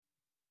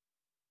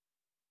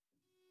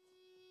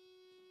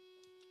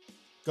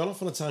Gone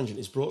Off on a Tangent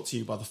is brought to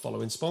you by the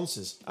following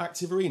sponsors.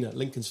 Active Arena,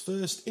 Lincoln's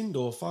first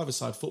indoor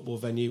five-a-side football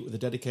venue with a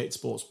dedicated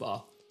sports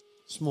bar.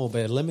 Small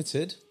Beer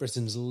Limited,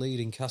 Britain's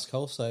leading cask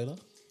wholesaler.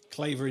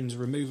 Claverings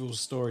Removals,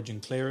 Storage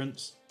and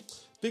Clearance.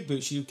 Big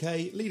Boots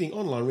UK, leading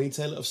online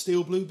retailer of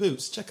steel blue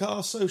boots. Check out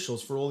our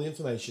socials for all the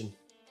information.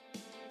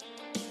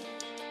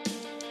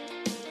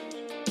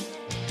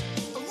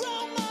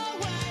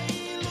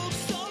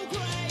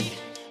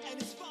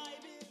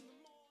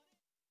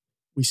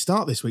 We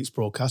start this week's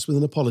broadcast with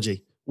an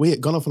apology. We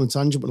at Gone Off on a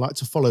Tangent would like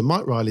to follow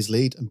Mike Riley's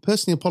lead and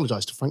personally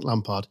apologise to Frank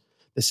Lampard.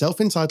 The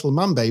self-entitled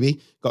man baby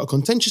got a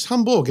contentious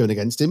handball going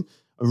against him,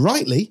 and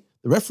rightly,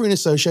 the refereeing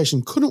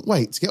association couldn't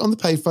wait to get on the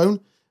payphone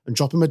and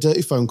drop him a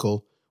dirty phone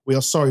call. We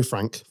are sorry,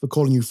 Frank, for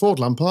calling you fraud,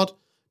 Lampard,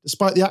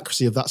 despite the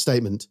accuracy of that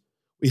statement.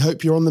 We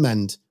hope you're on the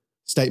mend.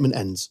 Statement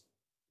ends.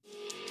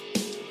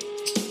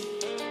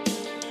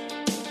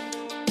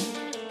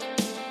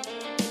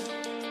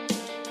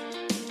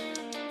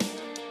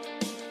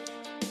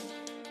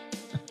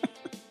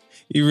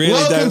 You really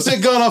Welcome to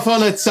Gone Off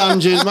on a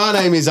Tangent. My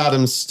name is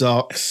Adam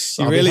Stocks.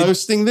 I'll be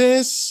hosting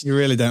this. You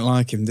really don't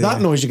like him, do That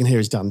you? noise you can hear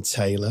is Dan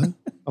Taylor.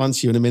 I'll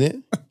answer you in a minute.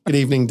 Good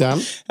evening,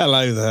 Dan.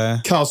 Hello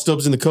there. Carl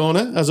Stubbs in the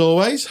corner, as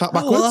always. Hat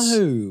backwards.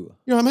 Hello. You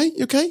all right, mate?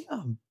 You okay?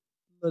 I'm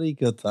bloody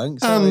good,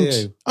 thanks. How are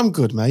you? I'm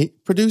good,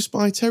 mate. Produced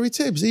by Terry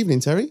Tibbs. Evening,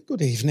 Terry.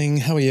 Good evening.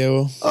 How are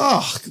you?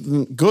 Oh,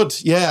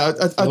 good. Yeah.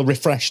 A little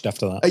refreshed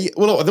after that.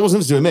 Well, there wasn't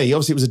nothing to do with me.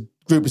 Obviously, it was a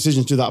group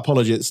decision to do that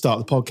apology at the start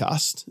of the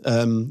podcast.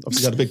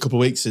 Obviously, we had a big couple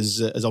of weeks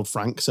as old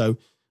Frank, so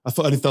I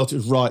only felt it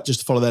was right just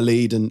to follow their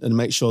lead and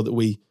make sure that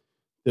we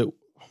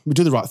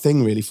do the right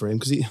thing really for him,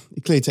 because he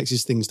clearly takes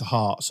his things to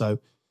heart. So,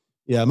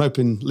 yeah, I'm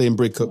hoping Liam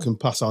Bridcut can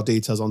pass our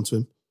details on to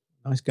him.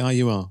 Nice guy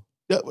you are.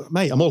 Yeah,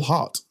 mate, I'm all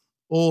heart.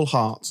 All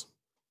heart.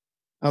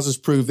 As was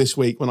proved this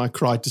week when I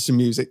cried to some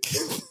music. Do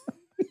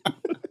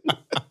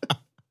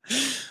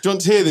you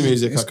want to hear the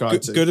music I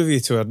cried to? Good of you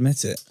to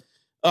admit it.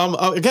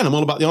 Again, I'm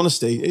all about the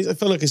honesty. I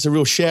feel like it's a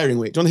real sharing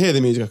week. Do you want to hear the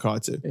music I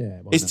cried to?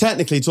 Yeah. It's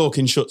technically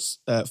Talking Shut's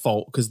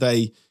fault, because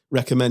they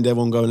recommend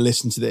everyone go and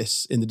listen to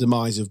this in the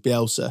demise of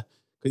Bielsa.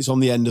 It's on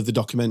the end of the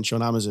documentary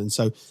on Amazon.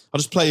 So I'll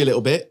just play a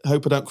little bit.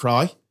 Hope I don't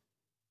cry.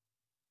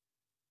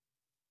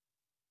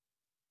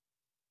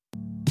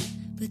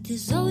 But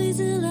there's always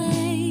a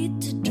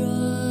light to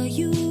draw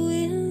you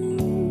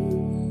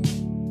in.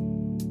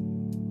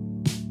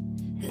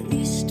 At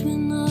least we're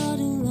not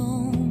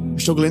alone.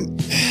 Struggling.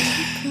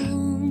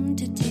 Come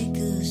to take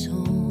us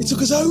home. It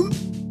took us home.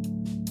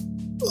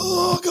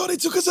 Oh, God, it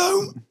took us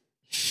home.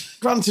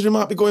 Granted, we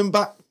might be going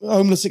back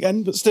homeless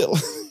again, but still,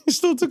 it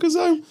still took us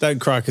home. Don't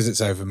cry because it's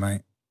over,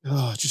 mate.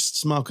 Oh, just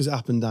smile because it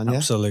happened, Dan, yeah?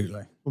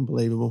 Absolutely.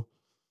 Unbelievable.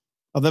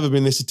 I've never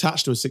been this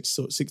attached to a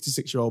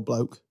 66-year-old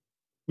bloke.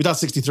 My dad's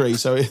 63,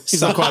 so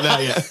he's not quite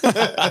there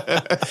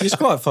yet. He's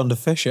quite fond of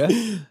fish, yeah?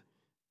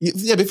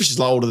 Yeah, but Fish is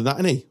a lot older than that,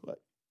 isn't he?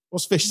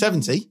 What's Fish,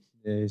 70?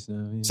 Yeah, he's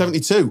now. Yeah.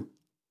 72.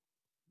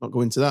 Not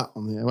going to that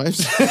on the airwaves.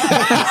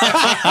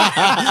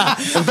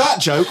 And that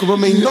joke will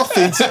mean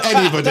nothing to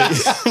anybody,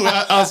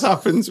 as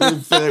happens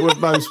with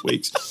most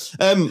weeks.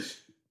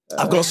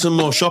 I've got some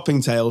more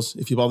shopping tales,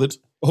 if you're bothered.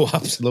 Oh,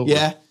 absolutely.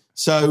 Yeah.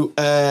 So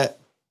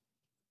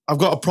I've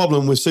got a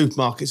problem with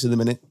supermarkets in the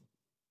minute.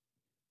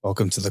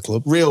 Welcome to the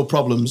club. Real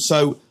problems.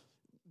 So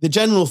the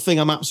general thing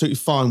I'm absolutely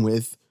fine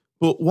with,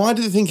 but why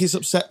do they think it's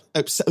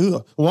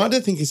why do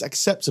they think it's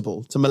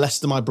acceptable to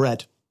molest my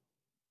bread?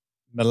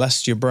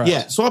 Molest your bread.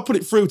 Yeah, so I put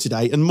it through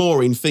today, and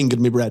Maureen fingered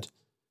me bread.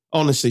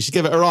 Honestly, she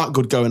gave it a right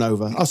good going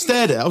over. I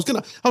stared at her. I was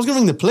gonna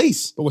ring the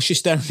police. But was she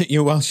staring at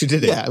you while she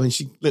did it? Yeah, I mean,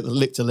 she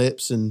licked her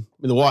lips, and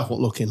the wife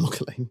wasn't looking.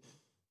 Luckily,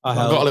 I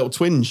got a little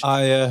twinge.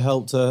 I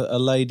helped a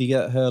lady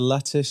get her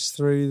lettuce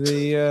through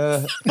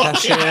the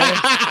cashier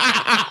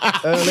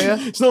earlier.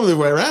 It's normally the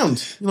way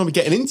around. You normally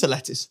getting into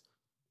lettuce.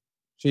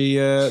 She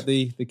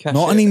the cashier.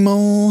 Not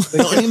anymore.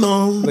 Not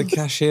anymore. The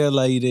cashier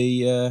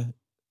lady.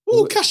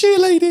 Oh, cashier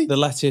lady. The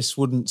lettuce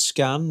wouldn't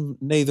scan.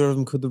 Neither of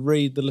them could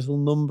read the little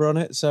number on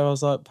it. So I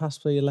was like,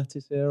 pass me your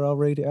lettuce here. I'll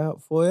read it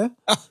out for you.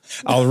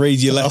 I'll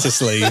read your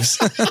lettuce leaves.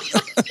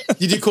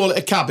 Did you call it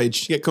a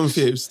cabbage? You get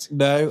confused.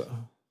 No.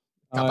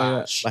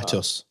 Cabbage.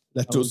 Lettuce.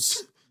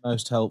 Lettuce.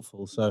 Most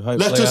helpful. So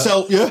hopefully Let us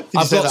help you. Did you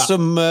I've say got that?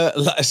 some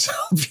lettuce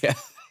help you.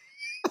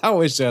 I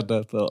wish I'd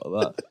have thought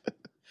of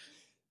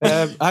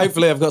that.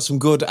 Hopefully I've got some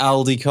good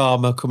Aldi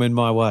karma coming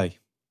my way.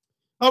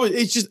 Oh,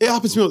 it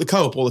happens to me at the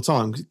Co-op all the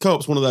time.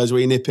 Co-op's one of those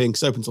where you nip in,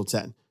 'cause it's open till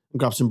 10, and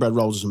grab some bread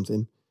rolls or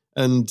something.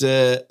 And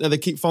they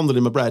keep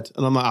fondling my bread,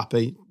 and I'm not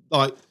happy.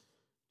 Like,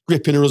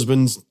 gripping her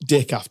husband's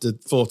dick after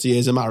 40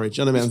 years of marriage.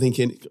 You know what I mean? I'm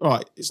thinking, all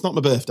right, it's not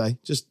my birthday.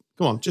 Just,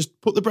 come on, just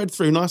put the bread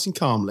through nice and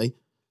calmly.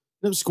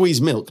 Don't squeeze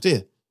milk, do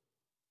you?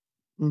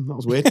 That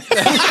was weird.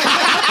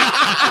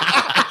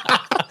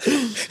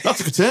 That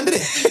took a turn,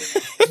 didn't it?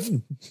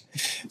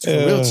 It's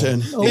a real turn.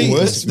 The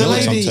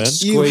lady you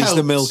Squeeze helped,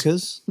 the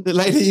milkers. the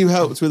lady you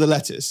helped with the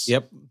lettuce.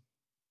 Yep.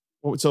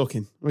 What are we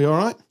talking? Are we all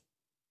right?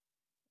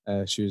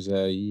 She was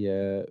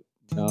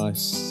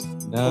nice.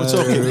 What No. are we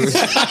talking?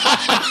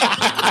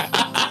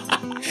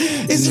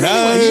 Is Is there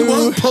any way you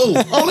won't pull?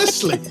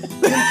 Honestly.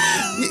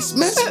 It's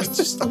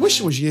messy. I wish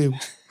it was you.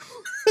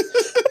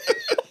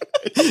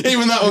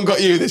 Even that one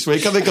got you this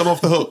week. I think I'm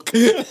off the hook.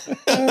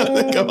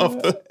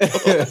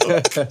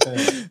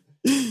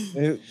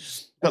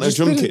 Got no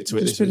drum kit to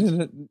it this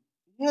week.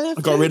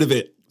 I got rid of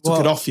it. Took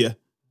it off you.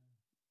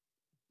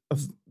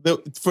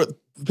 For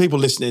people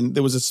listening,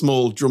 there was a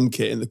small drum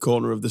kit in the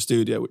corner of the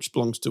studio which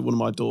belongs to one of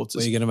my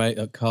daughters. Are you going to make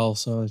a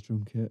Carl-sized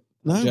drum kit?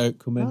 No. Joke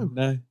come in?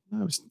 No.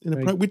 No, it's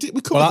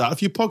we covered that a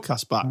few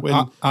podcasts back. When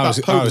I was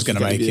Pope going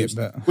to make used.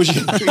 it, but Was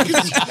you?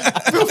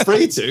 Feel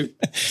free to.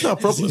 It's not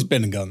a problem. he's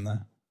been and gone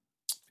there.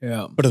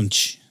 Yeah. But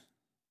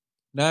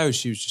No,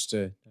 she was just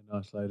a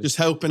nice lady. Just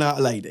helping out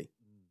a lady.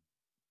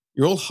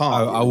 You're all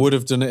hard. I would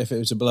have done it if it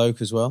was a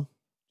bloke as well.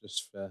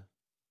 Just fair.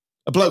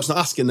 A bloke's not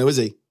asking though, is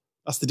he?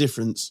 That's the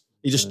difference.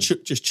 He just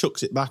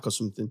chucks it back or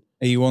something.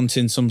 Are you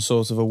wanting some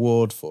sort of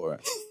award for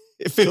it?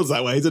 It feels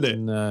that way, doesn't it?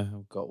 No,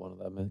 I've got one of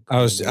them.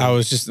 I was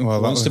just He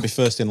wants to be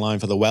first in line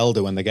for the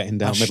welder when they're getting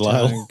down middle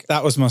aisle.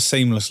 that was my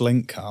seamless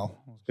link,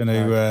 Carl. I was going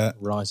to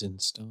Rising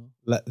Star.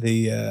 let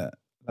the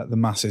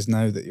masses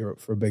know that you're up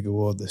for a big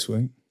award this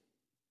week.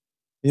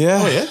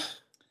 Yeah. Oh yeah.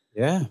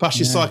 Yeah. Pass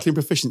your cycling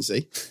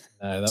proficiency.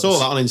 No, Saw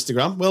that on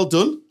Instagram. Well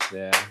done.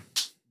 Yeah.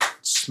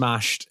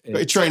 Smashed. Got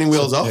your training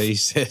wheels off.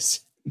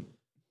 Pieces.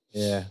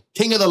 Yeah.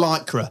 King of the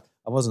Lycra.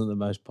 I wasn't the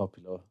most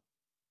popular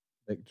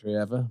victory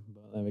ever.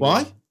 But there we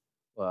Why? Go.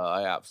 Well,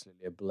 I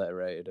absolutely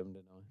obliterated them,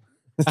 didn't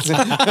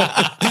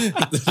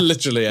I?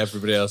 Literally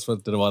everybody else. I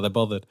don't know why they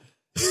bothered.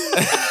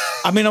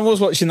 I mean, I was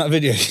watching that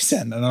video you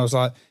sent and I was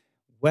like,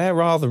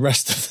 where are the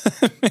rest of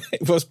them?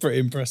 It was pretty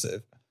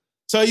impressive.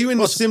 So are you in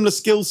a similar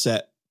skill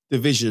set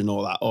division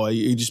or that, or are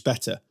you just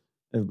better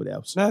than everybody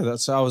else? No,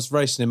 I was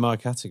racing in my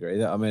category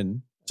that I'm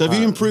in. So have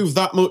you improved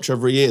that much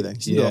every year then?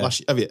 Yeah.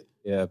 Have you?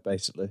 Yeah,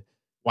 basically.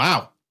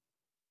 Wow.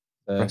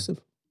 Impressive.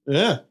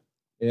 Yeah.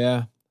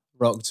 Yeah.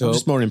 Rocked I'm up.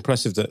 just more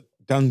impressive that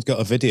Dan's got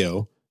a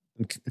video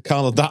and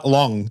Carl had that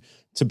long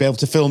to be able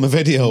to film a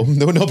video.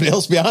 There were nobody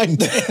else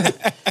behind.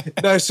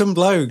 No, some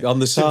bloke on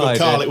the side.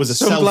 Carl, it was a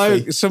some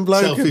selfie. Some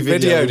bloke Selfie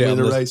video videoed it on in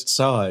a the race.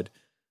 side.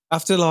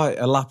 After like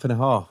a lap and a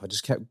half, I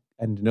just kept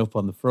ending up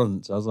on the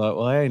front. So I was like,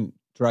 well, I ain't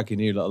dragging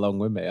you lot along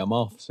with me. I'm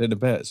off. So in a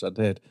bit. So I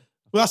did.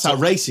 Well, that's how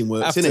racing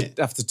works, After, isn't it?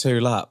 after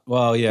 2 laps.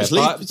 Well, yeah. Just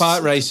leave-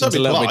 Bike racing's a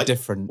little polite. bit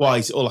different. Why?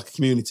 Is it all like a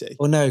community?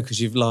 Well, no,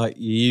 because you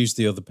use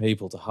the other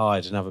people to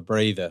hide and have a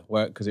breather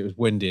because it was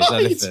windy as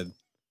Right. anything.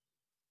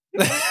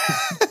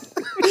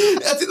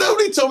 I think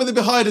nobody told me they'd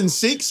be hide and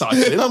seek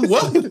cycling. I'm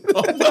well for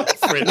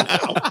it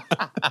now.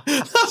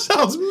 That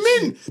sounds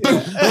mint.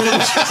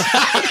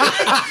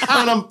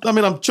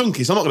 I'm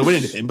chunky, so I'm not going to win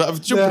anything, but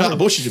if jumping out of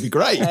bushes would be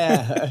great.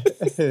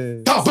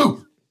 Go,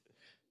 boom!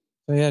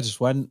 So yeah, just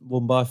won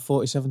by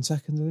 47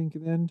 seconds, I think,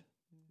 at the end.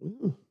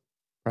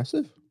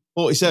 Impressive.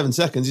 47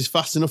 seconds is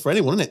fast enough for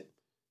anyone, isn't it?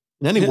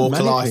 In any walk of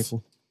Many life.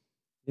 people.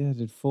 Yeah, I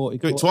did 40.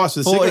 Do it twice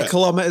with a 40 cigarette.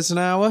 kilometres an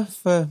hour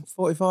for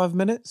 45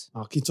 minutes.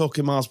 Oh, keep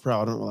talking miles per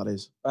hour. I don't know what that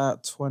is.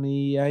 About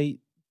 28.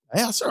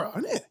 Hey, that's all right,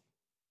 isn't it?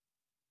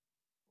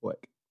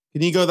 Quick.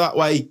 Can you go that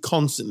way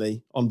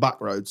constantly on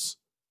back roads?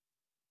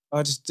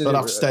 I just did So I'd it.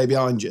 have to stay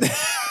behind you.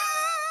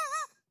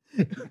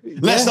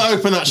 Let's not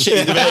open that shit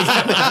into me.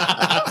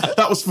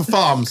 That was for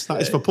farms.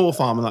 That is for poor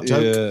farming, that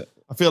joke. Yeah.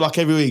 I feel like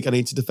every week I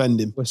need to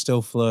defend him. We're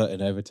still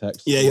flirting over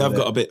text. Yeah, you have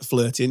got a bit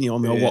flirty in you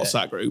on the old Yeah.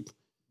 WhatsApp group.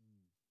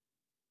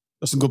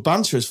 Got some good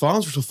banter as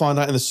farms, which we'll find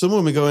out in the summer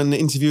when we go and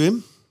interview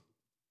him.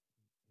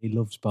 He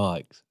loves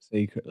bikes,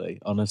 secretly.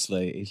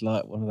 Honestly, he's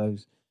like one of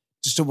those.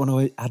 Just don't want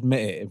to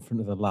admit it in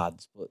front of the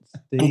lads. But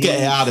We'll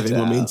get it out of him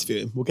when we down. interview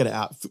him. We'll get it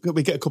out.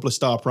 We get a couple of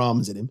star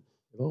prams in him.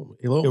 He'll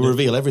He'll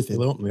reveal everything.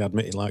 He'll openly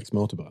admit he likes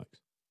motorbikes.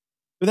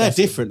 But they're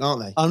different,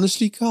 aren't they?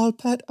 Honestly, Carl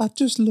Pet, I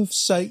just love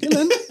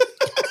cycling.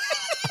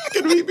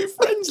 Can we be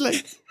friends,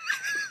 like?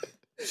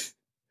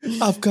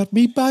 I've got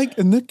me bike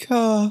in the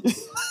car.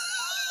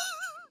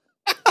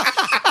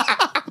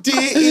 Dear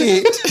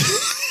it.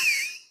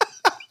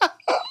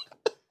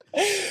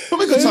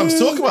 Probably a good time to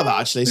talk about that,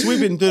 actually. So we've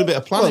been doing a bit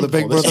of planning. The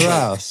Big for this. Brother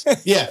house.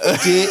 Yeah,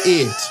 dear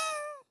it.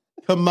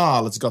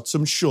 Kamal has got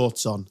some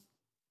shorts on.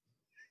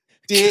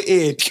 Dear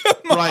it.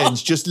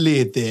 Brian's just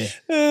laid there.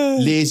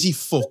 Lazy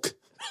fuck.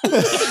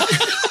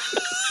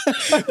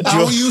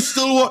 How are you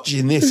still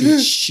watching this?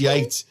 It's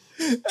shite.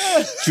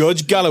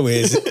 George Galloway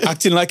is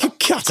acting like a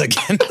cat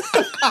again.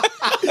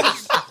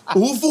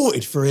 Who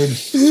voted for him?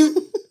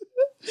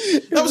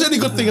 That was the only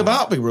good thing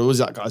about Big Brother was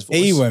that guy's voice.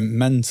 He went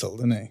mental,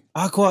 didn't he?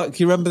 Can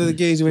you remember the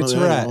geezer with Not the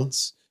only one.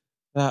 Tourette's?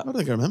 That I don't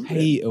think I remember.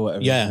 Pete or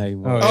whatever Yeah. his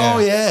name Oh, was. Oh,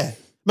 yeah.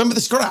 Remember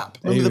the scrap?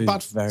 Remember He the bad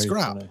was very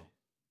scrap? funny.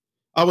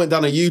 I went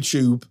down a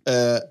YouTube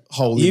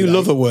hole. the You other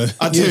love day. a word.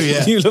 I do,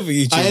 yeah. You love a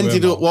YouTube I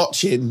ended wormhole. up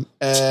watching.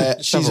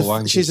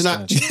 She's an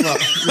actress. Well,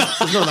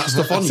 there's none of that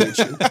stuff on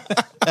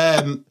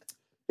YouTube.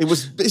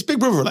 It's Big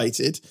Brother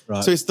related.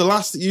 Right. So it's the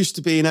lass that used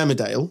to be in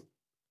Emmerdale,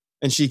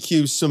 and she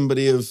accused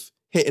somebody of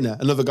hitting her.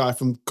 Another guy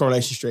from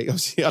Coronation Street.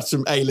 Obviously, had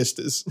some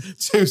A-listers,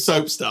 2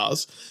 soap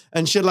stars,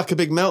 and she had like a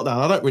big meltdown.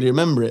 I don't really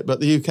remember it, but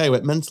the UK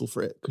went mental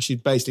for it because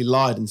she'd basically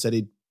lied and said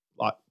he'd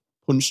like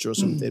punched her or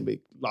something. But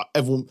like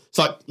everyone, it's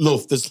like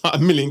Love. There's like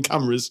 1 million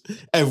cameras.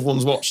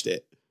 Everyone's watched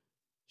it.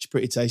 She's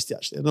pretty tasty,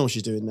 actually. I don't know what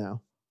she's doing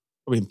now.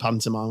 Probably in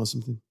pantomime or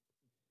something.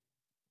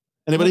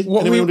 Anybody?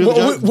 What Anybody want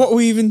to do the joke? were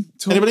we even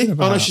talking Anybody?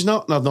 about? Oh no, she's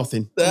not. No,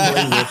 nothing.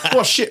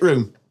 What shit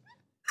room?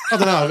 I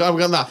don't know. I've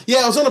got that. Yeah,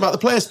 I was on about the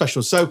player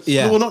specials. So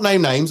Yeah. we will not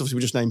name names. Obviously,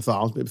 we just name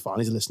farms, but it'll be fine.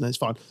 He's a listener. It's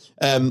fine.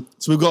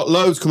 So we've got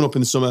loads coming up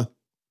in the summer.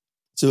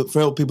 So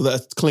for all people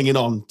that are clinging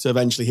on to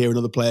eventually hear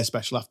another player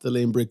special after the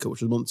Liam Brigg Cup,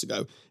 which was months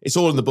ago, it's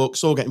all in the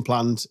books, all getting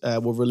planned.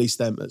 We'll release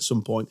them at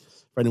some point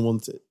for anyone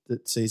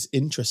that is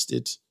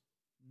interested.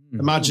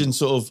 Imagine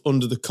sort of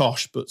under the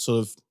cosh, but sort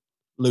of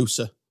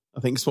looser. I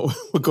think is what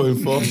we're going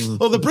for.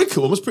 Oh, the Brigg Cup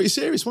one was pretty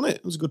serious, wasn't it?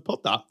 It was a good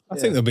pod, that. I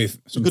think there'll be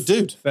some good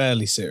dude.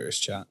 fairly serious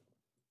chat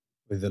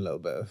with a little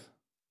bit of.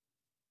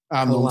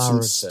 And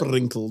nonsense Clarity.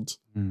 sprinkled.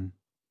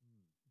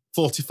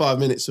 45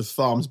 minutes of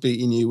farms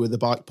beating you with a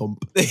bike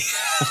pump.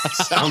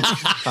 sounds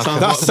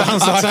That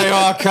sounds I'll like tell you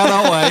what, I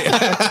cannot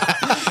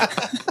wait.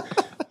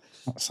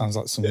 that sounds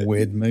like some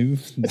weird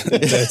move,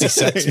 dirty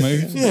sex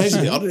move. Yeah,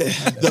 isn't it? Odd,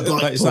 isn't it? The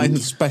bike It's like in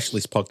pump. the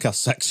specialist podcast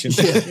section.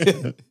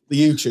 The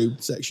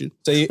YouTube section.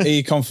 So, are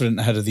you confident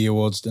ahead of the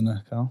awards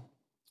dinner, Carl?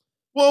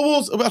 Well,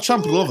 awards, I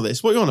trampled all over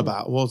this. What are you on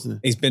about? Awards, isn't it?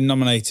 He's been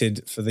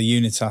nominated for the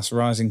Unitas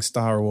Rising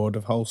Star Award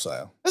of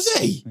Wholesale. Has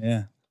he?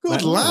 Yeah,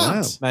 Good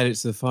lad. Made it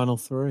to the final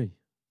three.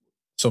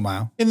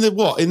 somehow. In the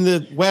what? In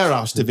the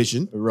warehouse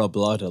division? Rob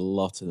lied a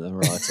lot in the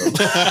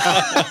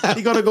write-up.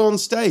 You got to go on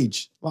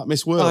stage like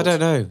Miss World. I don't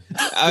know.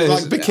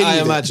 Like bikini I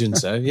bit. imagine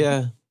so,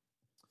 yeah.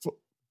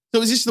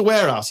 So is this the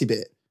warehousey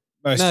bit?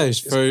 No,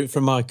 it's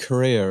from my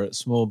career at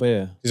Small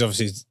Beer. He's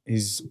obviously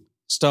he's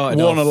Started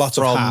Worn off a lot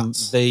of from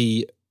hats.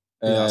 the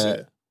that's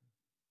it.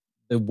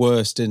 the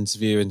worst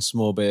interview in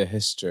Small Beer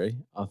history.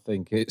 I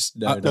think it's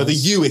No, the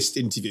Uist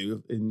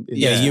interview. In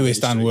Uist and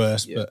history.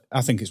 worst, Yeah. but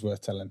I think it's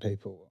worth telling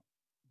people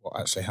what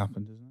actually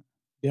happened, isn't it?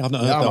 Yeah, I've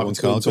not Yeah, heard I'm that happy one,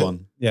 to go Carl. into Go it.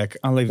 on. Yeah,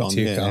 I'll leave Go it on,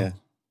 to you, yeah, Carl.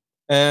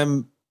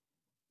 yeah.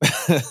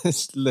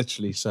 It's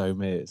literally so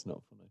me. It's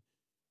not funny.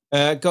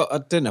 I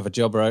didn't have a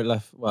job right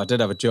left. Well, I did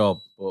have a job,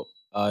 but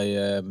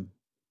I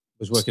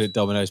was working at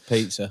Domino's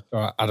Pizza. All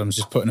right, Adam's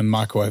just putting a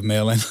microwave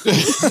meal in.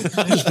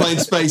 Just playing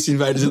Space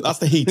Invaders. That's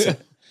the heater.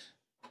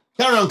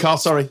 Carry on, Carl.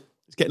 Sorry.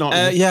 It's getting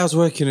on. Yeah, I was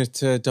working at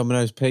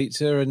Domino's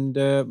Pizza, and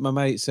my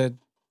mate said,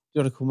 "Do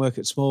you want to come work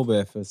at Small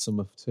Beer for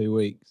summer for 2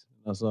 weeks?"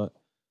 And I was like,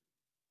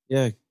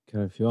 "Yeah,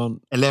 can if you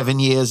want." 11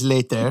 years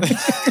later.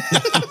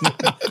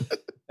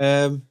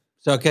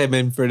 So I came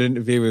in for an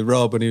interview with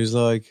Rob, and he was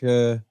like,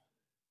 are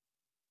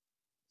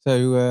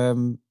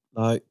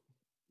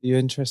you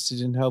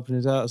interested in helping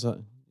us out?" I was like,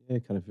 "Yeah,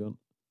 can if you want."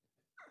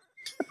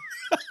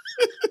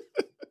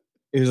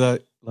 He was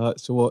like,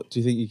 so what do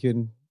you think you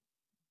can,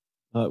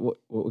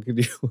 what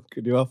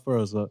could you offer?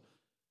 I was like,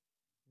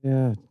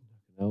 "Yeah, I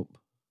can help."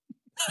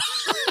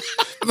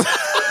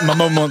 My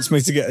mum wants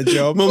me to get a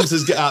job. Mum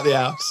says get out the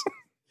house.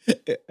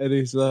 And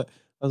he's like,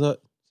 I was like,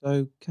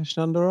 "So cash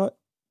in hand, all right?"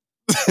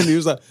 And he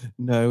was like,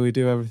 "No, we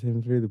do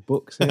everything through the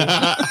books here."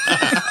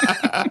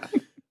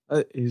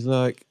 He's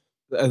like,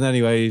 and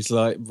anyway, he's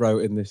like,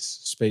 wrote in this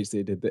speech that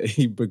he did that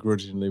he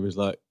begrudgingly was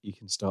like, "You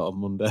can start on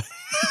Monday."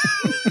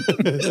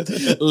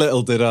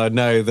 Little did I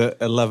know that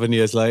 11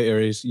 years later,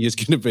 he's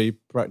going to be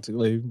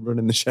practically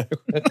running the show.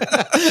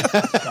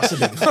 That's a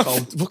big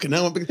fucking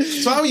hell.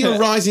 So how are you a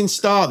rising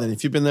star then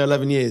if you've been there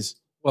 11 years?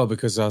 Well,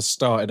 because I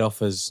started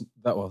off as,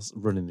 that was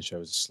running the show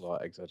was a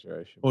slight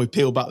exaggeration. Or we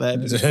peel back there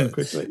quite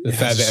quickly. A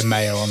fair bit of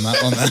mayo on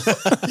that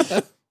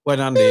one. When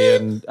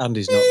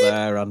Andy's not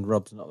there and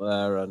Rob's not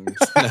there and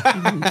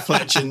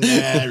Fletcher and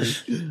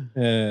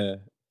there.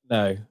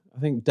 no, I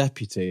think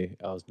deputy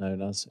I was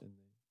known as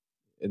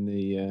in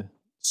the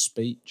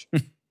speech.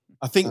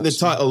 I think the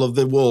title of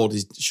the award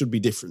should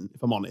be different,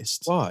 if I'm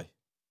honest. Why?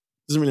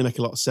 Doesn't really make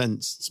a lot of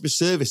sense. It's a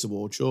service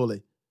award,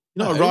 surely.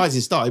 You're not No. a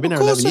rising star. You've been Of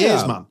there course 11 I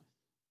years, am. man.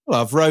 Well,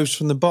 I've rose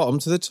from the bottom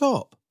to the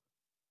top.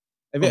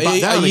 Well,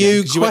 back down Are again,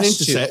 you 'cause you went into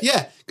question- sales?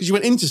 Yeah, because you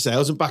went into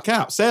sales and back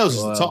out. Sales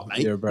is the Well, top, mate.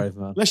 You're a brave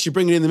man. Unless you're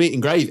bringing in the meat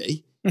and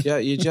gravy. Yeah,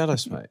 you're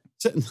jealous, mate.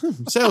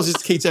 Sales is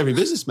the key to every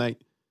business,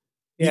 mate.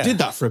 Yeah. You did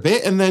that for a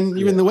bit, and then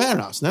you're in the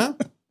warehouse now.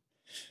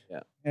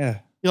 Yeah.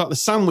 You're like the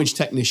sandwich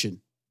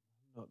technician.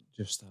 Not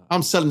just that.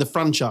 I'm selling the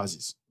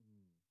franchises.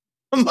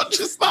 I'm not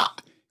just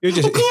that. You're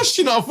just, Of course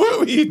you're not. I've worked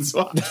with you,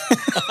 twat.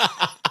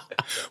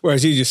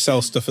 whereas you just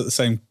sell stuff at the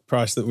same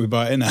price that we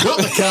buy it in at. Up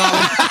the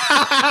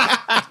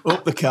Carling.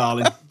 Up the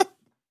Carling.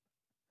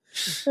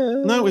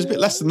 No, it was a bit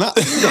less than that.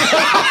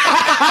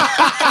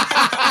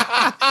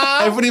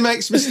 Everybody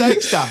makes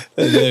mistakes, Dan.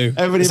 They do.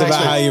 Everybody It's makes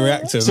about how mistakes. you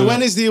react to them. So isn't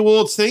when it? is the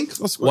awards thing?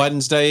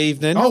 Wednesday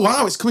evening, Oh,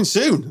 wow, it's coming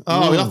soon.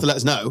 Oh, you'll have to let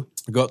us know.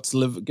 I got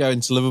to going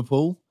to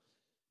Liverpool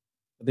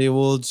for the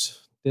awards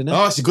dinner.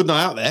 Oh, it's a good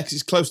night out there because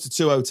it's close to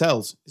 2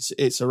 hotels.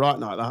 It's a right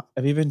night, that.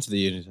 Have you been to the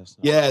Unitas?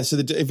 Yeah, so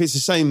if it's the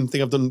same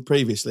thing I've done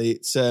previously,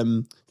 it's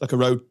like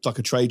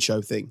a trade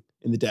show thing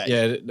in the day.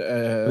 Yeah,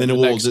 then the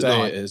awards next at day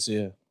night. it is,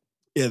 yeah.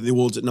 Yeah, the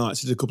awards at night.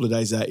 So it's a couple of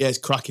days there. Yeah, it's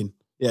cracking.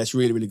 Yeah, it's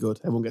really, really good.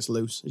 Everyone gets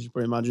loose, as you can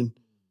probably imagine.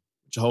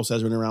 Bunch of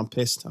wholesalers running around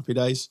pissed. Happy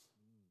days.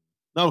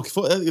 No,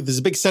 there's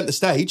a big centre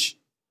stage.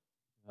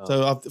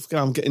 So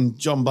I'm getting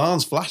John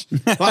Barnes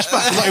flashback.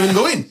 I'm not even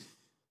going.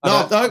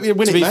 No, I hope you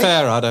win To it, be mate.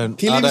 fair, I don't.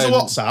 Can you leave us a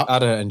WhatsApp? I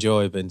don't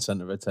enjoy being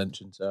centre of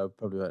attention, so I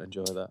probably won't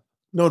enjoy that.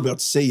 No one will be able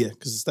to see you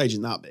because the stage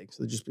isn't that big.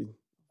 So they'll just be,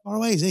 far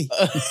away is he?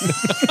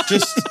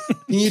 Just,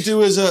 can you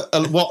do us a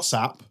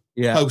WhatsApp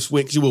post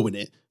win, because you will win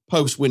it,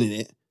 post winning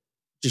it,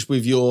 just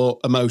with your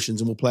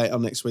emotions, and we'll play it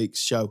on next week's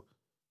show.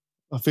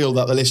 I feel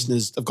that the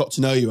listeners have got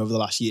to know you over the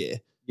last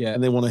year,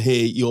 and they want to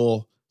hear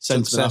your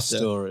sentiment Success after.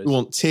 stories. We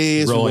want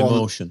tears. Raw we want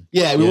emotion.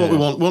 Yeah, we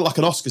want like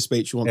an Oscar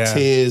speech. We want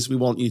tears. We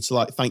want you to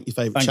like thank your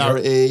favourite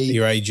charity.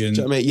 Your agent.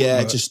 Do you know what I mean?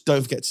 Yeah, just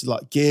don't forget to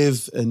like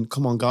give and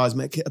come on, guys,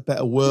 make it a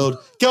better world.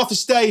 Get off the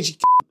stage, you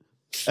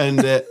and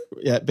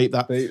beat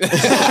that.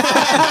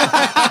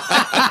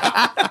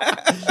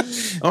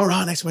 All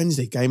right, next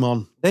Wednesday, game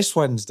on. This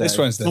Wednesday.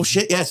 Oh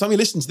shit, yeah. So if you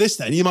listen to this,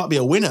 then you might be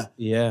a winner.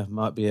 Yeah,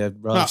 might be a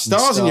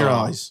stars in your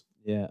eyes.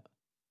 Yeah,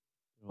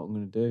 what I'm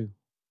going to do.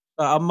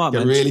 I might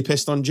Get really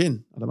pissed on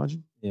gin, I'd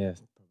imagine. Yeah,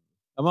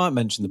 I might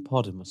mention the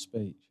pod in my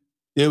speech.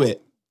 Do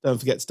it. Don't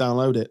forget to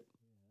download it.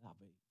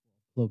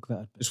 Plug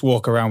that. Just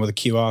walk around with a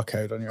QR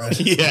code on your head.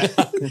 Yeah,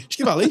 just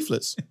give out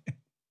leaflets.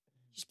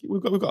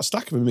 We've got a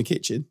stack of them in the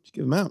kitchen. Just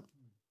give them out.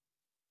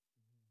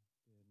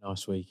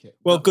 Nice week.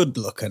 Well, good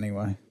luck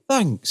anyway.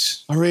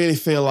 Thanks. I really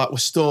feel like we're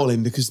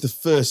stalling because the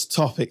first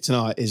topic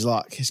tonight is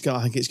like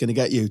I think it's going to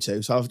get you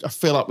two. So I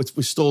feel like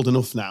we've stalled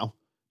enough now.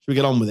 Should we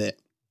get on with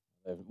it?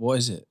 What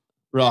is it?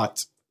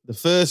 Right. The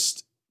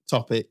first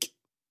topic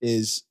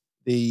is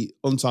the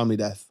untimely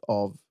death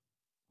of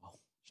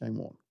Shane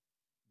Warne.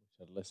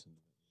 Listen.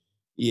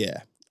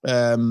 Yeah.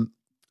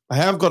 I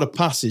have got a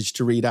passage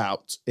to read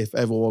out if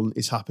everyone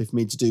is happy for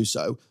me to do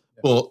so.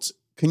 Yeah. But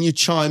can you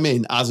chime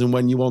in as and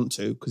when you want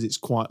to? Because it's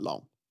quite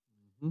long.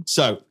 Mm-hmm.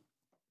 So,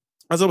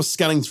 as I was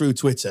scanning through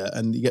Twitter,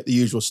 and you get the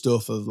usual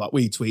stuff of like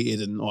we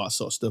tweeted and all that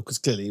sort of stuff, because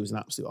clearly he was an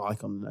absolute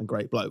icon and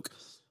great bloke.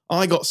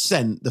 I got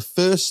sent the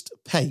first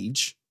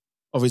page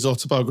of his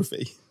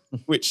autobiography,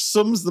 which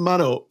sums the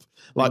man up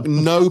like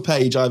no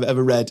page I've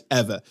ever read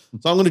ever.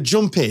 So I'm going to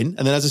jump in,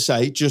 and then, as I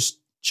say, just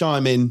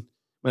chime in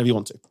whenever you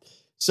want to.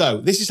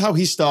 So this is how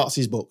he starts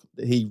his book.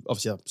 He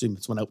obviously, I presume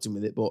someone helped him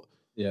with it, but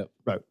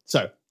wrote.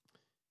 So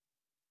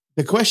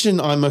the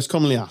question I'm most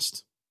commonly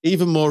asked,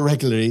 even more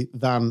regularly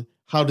than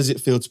how does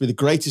it feel to be the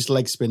greatest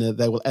leg spinner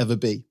there will ever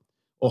be?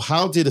 Or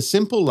how did a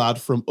simple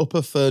lad from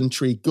Upper Fern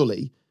Tree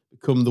Gully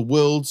become the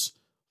world's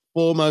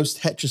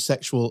foremost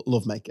heterosexual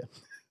lovemaker?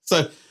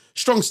 So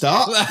strong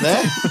start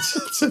there,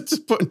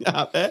 to putting it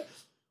out there.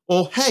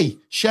 Or, hey,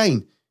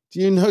 Shane, do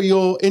you know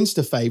your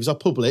Insta faves are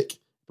public?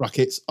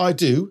 Brackets, I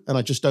do, and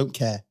I just don't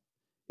care.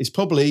 It's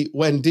probably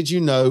when did you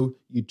know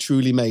you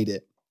truly made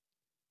it?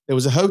 There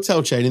was a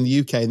hotel chain in the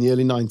UK in the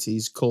early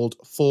 90s called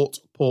Fort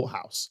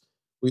Porthouse.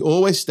 We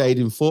always stayed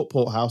in Fort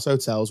Porthouse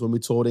hotels when we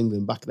toured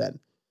England back then.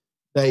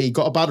 They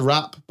got a bad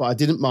rap, but I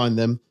didn't mind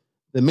them.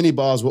 The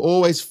minibars were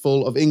always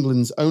full of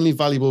England's only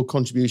valuable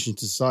contribution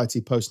to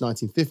society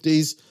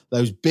post-1950s,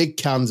 those big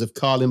cans of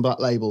Carlin Black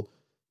Label.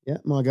 Yeah,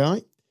 my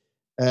guy.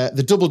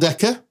 The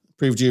double-decker,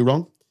 proved you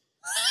wrong,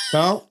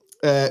 Carl.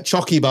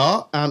 Chocky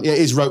Bar, and it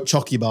is wrote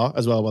Chocky Bar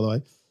as well, by the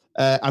way.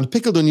 And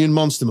Pickled Onion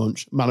Monster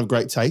Munch, man of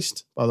great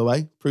taste, by the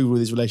way, proved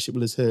with his relationship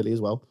with Liz Hurley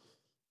as well.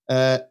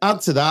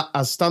 Add to that,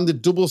 as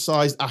standard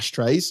double-sized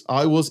ashtrays,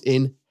 I was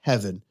in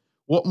heaven.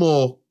 What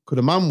more could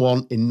a man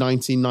want in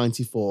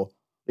 1994?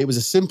 It was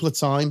a simpler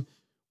time.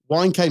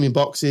 Wine came in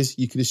boxes.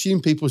 You could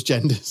assume people's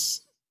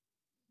genders.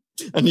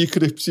 And you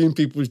could assume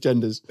people's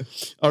genders.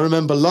 I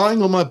remember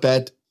lying on my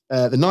bed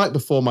the night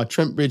before my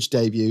Trent Bridge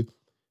debut,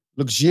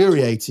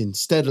 luxuriating,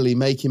 steadily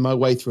making my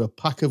way through a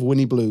pack of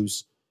Winnie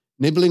Blues,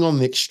 nibbling on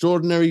the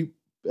extraordinary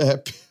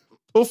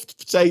puffed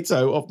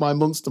potato of my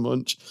Monster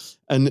Munch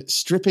and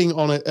sipping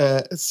on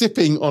a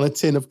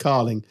tin of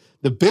Carling.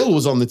 The bill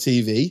was on the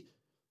TV.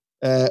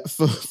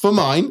 For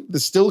mine,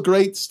 still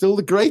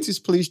the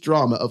greatest police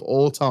drama of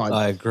all time.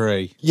 I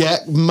agree. Yeah,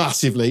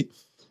 massively.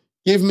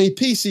 Give me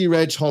PC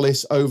Reg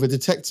Hollis over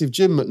Detective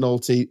Jim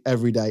McNulty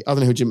every day. I don't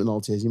know who Jim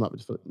McNulty is. You might be.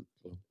 I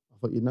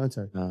thought you'd know,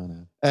 Terry.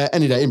 No.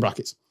 Any day in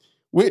brackets.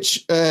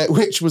 Which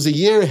was a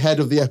year ahead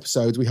of the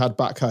episodes we had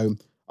back home.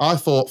 I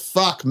thought,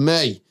 fuck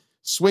me,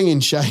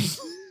 Swinging Shane.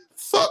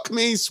 Fuck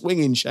me,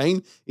 Swinging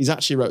Shane. He's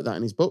actually wrote that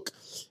in his book.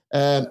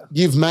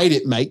 You've made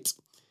it, mate.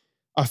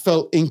 I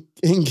felt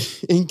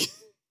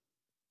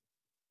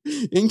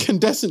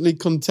incandescently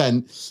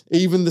content.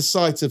 Even the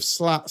sight of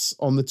Slats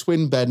on the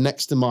twin bed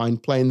next to mine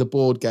playing the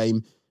board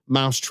game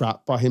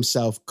Mousetrap by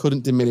himself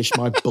couldn't diminish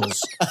my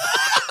buzz.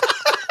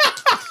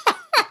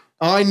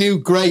 I knew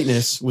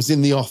greatness was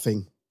in the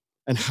offing,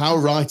 and how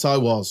right I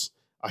was.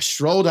 I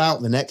strolled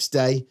out the next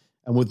day,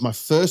 and with my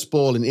first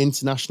ball in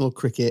international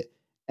cricket,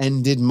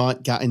 ended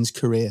Mike Gattin's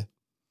career.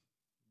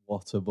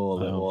 What a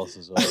ball it was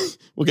as well.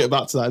 We'll get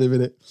back to that in a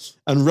minute.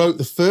 And wrote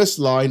the first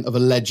line of a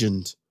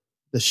legend,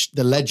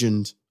 the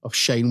legend of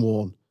Shane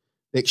Warne.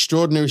 The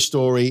extraordinary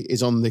story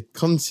is on the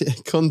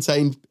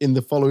contained in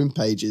the following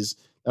pages.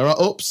 There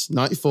are ups,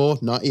 94,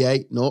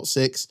 98,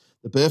 06,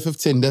 the birth of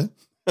Tinder,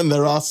 and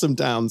there are some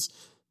downs.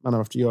 Man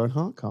after your own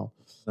heart, Carl.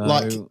 No.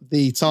 Like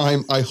the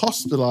time I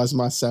hospitalised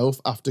myself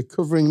after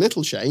covering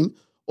Little Shane,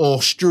 or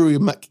Strewy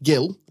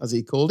McGill, as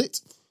he called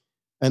it,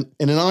 and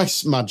in an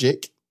ice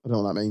magic, I don't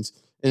know what that means,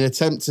 in an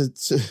attempt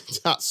to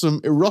at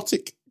some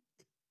erotic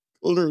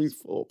culinary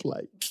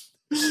foreplay.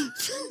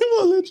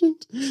 What a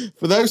legend.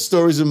 For those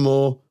stories and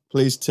more,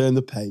 please turn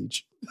the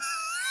page.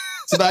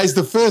 So that is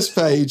the first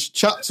page,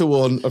 chapter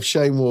 1 of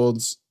Shane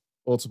Ward's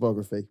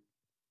autobiography.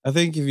 I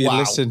think if you Wow.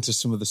 listen to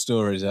some of the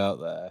stories out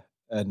there,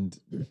 and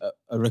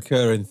a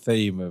recurring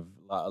theme of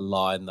like a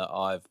line that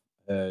I've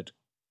heard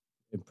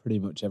in pretty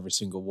much every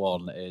single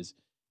one is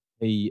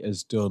he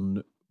has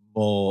done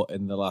more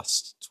in the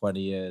last 20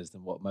 years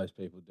than what most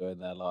people do in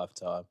their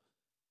lifetime.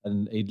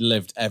 And he'd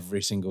lived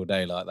every single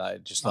day like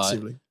that, just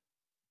Massively. like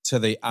to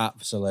the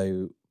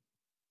absolute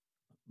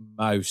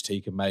most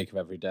he can make of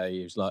every day.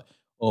 He was like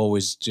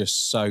always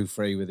just so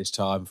free with his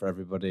time for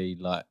everybody.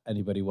 Like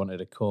anybody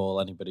wanted a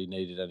call, anybody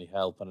needed any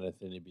help on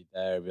anything, he'd be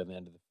there, he'd be on the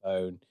end of the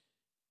phone.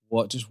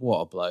 What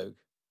a bloke.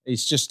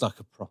 He's just like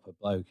a proper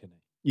bloke, isn't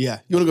he? Yeah,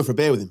 you want to go for a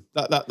beer with him.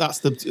 That's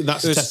the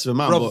test of a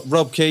man.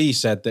 Rob Key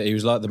said that he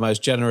was like the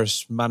most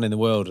generous man in the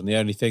world, and the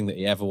only thing that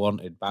he ever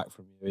wanted back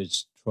from you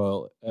is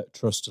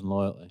trust and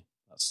loyalty.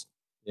 That's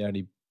the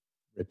only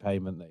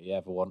repayment that he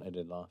ever wanted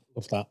in life.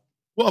 Love that.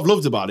 What I've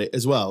loved about it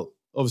as well,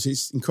 obviously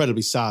it's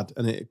incredibly sad,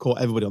 and it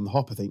caught everybody on the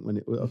hop, I think,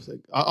 when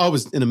I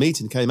was in a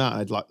meeting, came out, I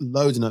had like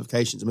loads of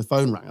notifications, and my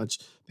phone rang, I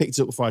just picked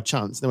it up before I had a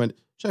chance, and they went,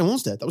 Shane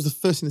Warne's dead. That was the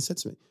first thing they said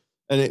to me.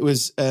 And it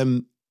was,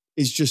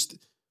 it's just,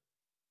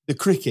 the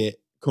cricket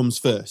comes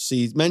first. So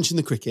you mentioned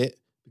the cricket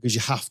because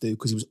you have to,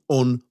 because he was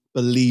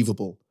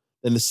unbelievable.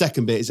 Then the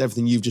second bit is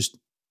everything you've just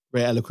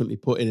very eloquently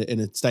put in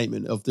a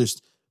statement of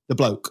just the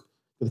bloke.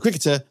 The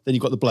cricketer, then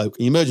you've got the bloke,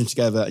 and you merge them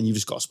together and you've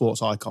just got a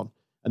sports icon.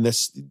 And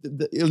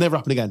it'll never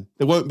happen again.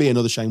 There won't be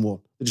another Shane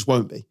Warne. There just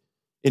won't be.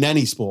 In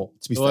any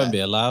sport, to be fair. won't be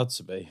allowed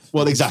to be.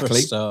 Well, for a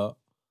exactly. start.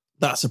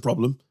 That's a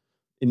problem.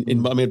 I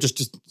mean, I've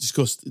just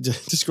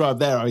described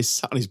there how he's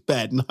sat on his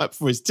bed night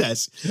before his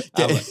test,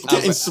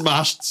 getting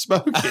smashed,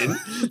 smoking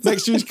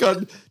next to his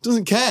gun.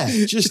 Doesn't care.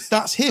 Just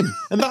that's him,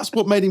 and that's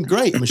what made him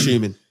great. I'm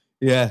assuming.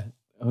 Yeah,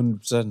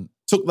 100%.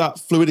 Took that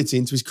fluidity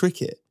into his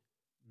cricket.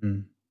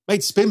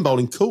 Made spin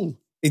bowling cool.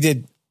 He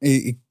did.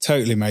 He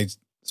totally made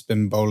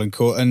spin bowling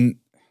cool, and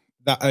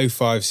that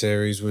 05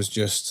 series was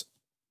just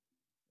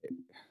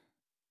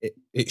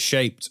it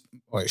shaped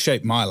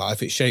my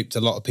life. It shaped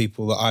a lot of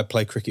people that I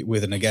play cricket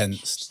with and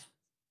against.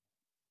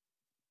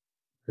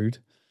 Rude.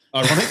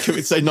 Ironic, I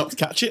would say not to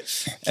catch it.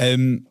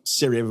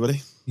 Siri,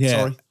 everybody. Yeah,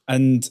 Sorry.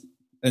 and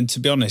to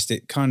be honest,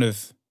 it kind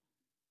of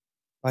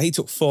he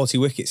took 40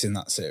 wickets in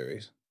that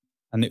series,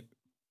 and it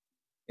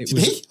Did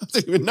was he? I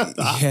didn't even know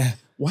that. yeah,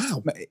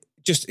 Wow.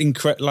 just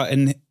incredible. Like,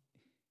 and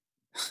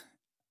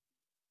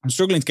I'm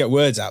struggling to get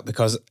words out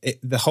because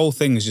the whole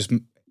thing is just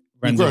grown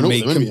rendering up me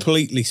with him, haven't you?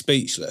 completely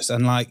speechless.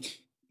 And like,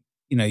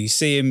 you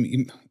see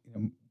him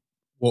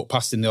walk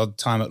past him the odd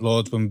time at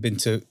Lords when we've been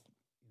to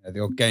the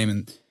odd game,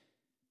 and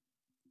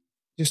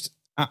just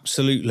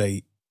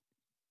absolutely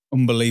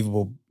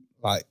unbelievable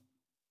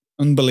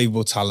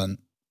talent,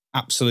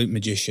 absolute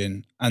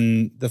magician.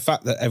 And the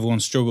fact that everyone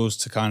struggles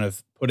to kind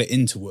of put it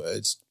into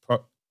words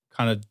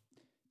kind of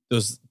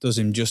does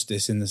him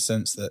justice in the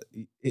sense that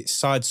it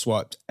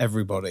sideswiped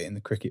everybody in the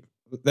cricket.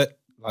 That,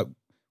 like,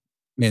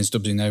 me and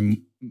Stubbsy know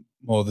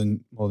more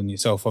than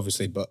yourself,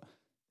 obviously, but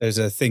there's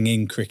a thing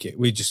in cricket.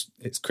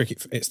 It's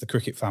cricket. It's the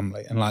cricket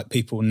family, and like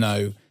people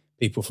know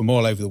people from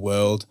all over the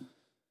world.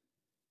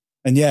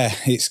 And yeah,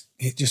 it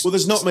just. Well,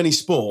 there's not many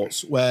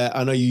sports where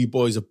I know you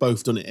boys have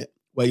both done it,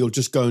 where you'll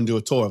just go and do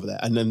a tour over there,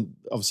 and then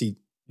obviously,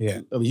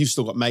 Yeah, I mean, you've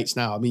still got mates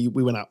now. I mean,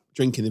 we went out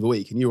drinking the other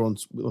week, and you were on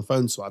the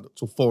phone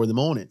till 4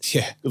 a.m.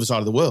 yeah, the other side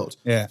of the world.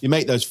 yeah. You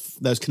make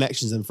those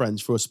connections and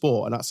friends for a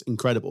sport, and that's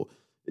incredible.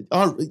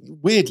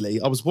 Weirdly,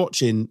 I was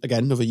watching,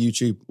 again, another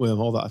YouTube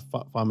wormhole that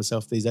I find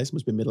myself these days. It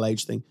must be a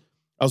middle-aged thing.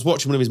 I was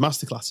watching one of his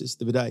masterclasses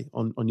the other day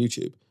on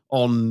YouTube,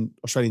 on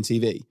Australian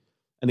TV,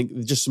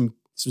 and just some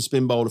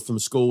spin bowler from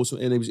school,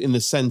 and it was in the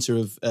centre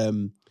of, I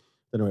don't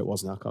know what it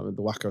was now, I can't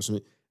remember, the Wacker or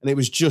something. And it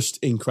was just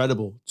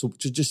incredible to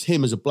just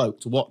him as a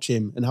bloke, to watch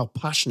him and how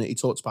passionate he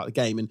talks about the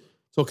game and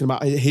talking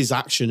about his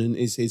action and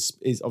his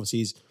obviously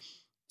his,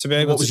 To be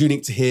able what was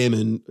unique to him,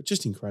 and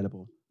just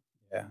incredible.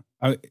 Yeah,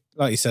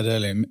 like you said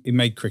earlier, he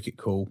made cricket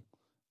cool.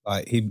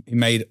 Like he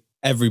made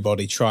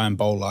everybody try and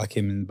bowl like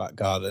him in the back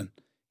garden.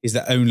 He's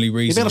the only He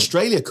reason. made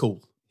Australia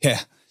cool.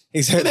 Yeah,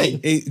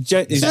 exactly.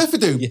 Surfer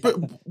dude,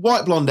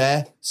 white blonde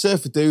hair,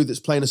 surfer dude that's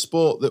playing a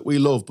sport that we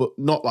love, but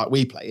not like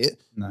we play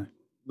it. No.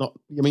 Not.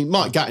 I mean,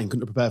 Mike Gatting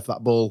couldn't have prepared for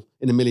that ball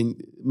in a million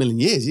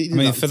years. He I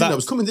mean, didn't know it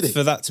was coming, did he?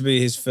 For that to be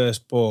his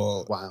first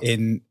ball Wow.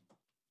 in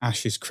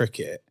Ashes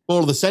cricket, Ball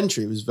of the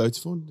century was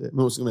voted for. Wasn't it? It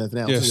wasn't going to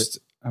be anything else. just,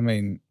 I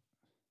mean,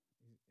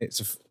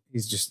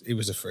 he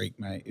was a freak,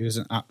 mate. He was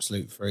an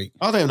absolute freak.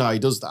 I don't even know how he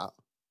does that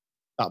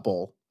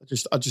ball. I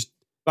just,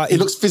 Like it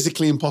looks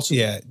physically impossible.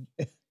 yeah,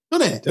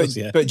 Doesn't it? does,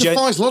 yeah. but It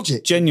defies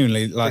logic.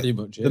 genuinely, like Pretty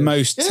much the is.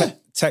 most Yeah.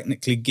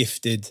 technically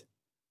gifted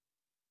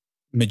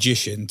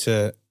magician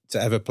to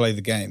to ever play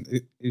the game.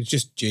 It was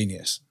just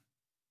genius.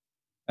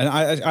 And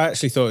I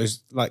actually thought it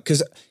was like,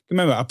 because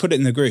remember, I put it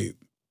in the group,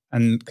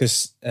 and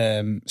because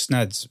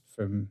Sneds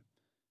from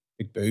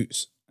Big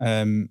Boots,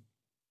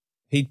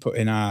 he'd put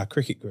in our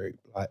cricket group,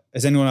 like,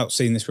 has anyone else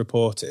seen this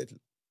reported?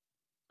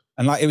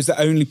 And like, it was the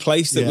only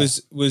place that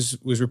was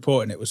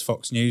reporting it was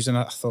Fox News. And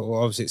I thought,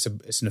 well, obviously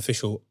it's an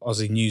official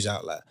Aussie news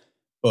outlet,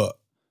 but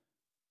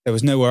there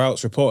was nowhere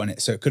else reporting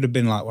it. So it could have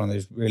been like one of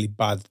those really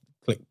bad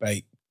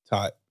clickbait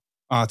type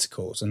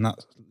articles. And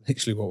that's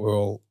literally what we're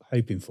all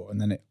hoping for.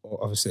 And then it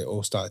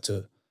all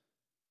started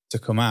to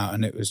come out,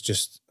 and it was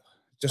just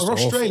Are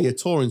Australia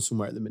touring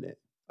somewhere at the minute?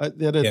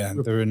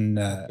 They're in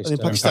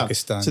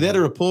Pakistan. So they had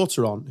a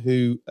reporter on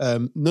who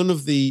none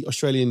of the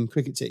Australian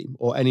cricket team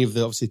or any of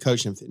the obviously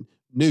coach and everything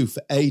knew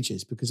for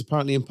ages, because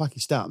apparently in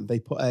Pakistan they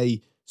put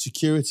a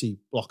security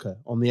blocker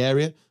on the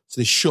area, so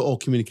they shut all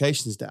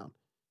communications down.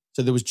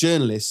 So there was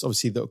journalists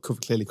obviously that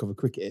clearly cover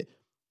cricket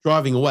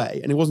driving away,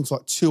 and it wasn't until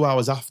like 2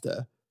 hours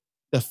after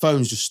their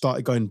phones just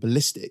started going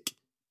ballistic.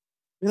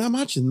 I mean,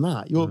 imagine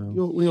that. You're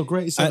one of your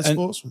greatest ever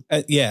sportsmen.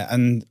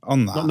 And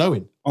on that, not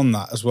knowing on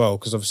that as well,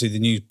 because obviously the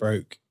news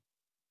broke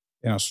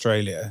in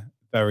Australia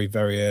very,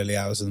 very early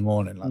hours in the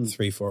morning, like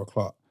 3-4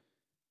 o'clock.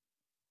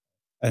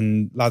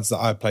 And lads that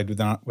I played with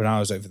when I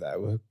was over there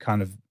were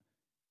kind of,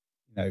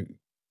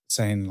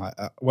 saying like,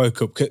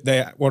 woke up.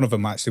 One of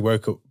them actually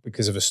woke up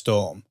because of a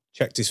storm,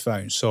 checked his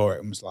phone, saw it,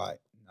 and was like,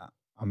 nah,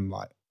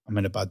 I'm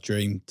in a bad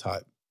dream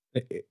type.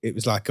 It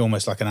was like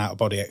almost like an out of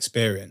body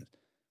experience.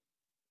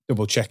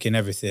 Double checking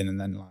everything, and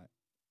then like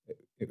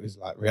it was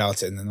like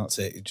reality, and then that's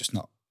it. It's just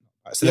not.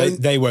 So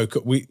they woke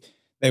up.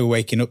 They were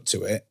waking up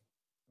to it,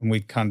 and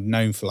we'd kind of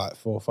known for like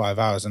 4 or 5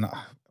 hours, and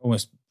I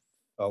almost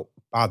felt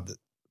bad that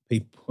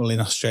people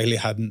in Australia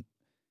hadn't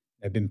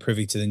been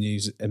privy to the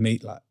news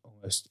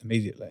almost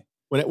immediately.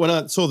 When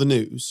I saw the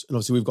news, and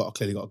obviously we've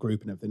clearly got a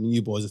group and everything, and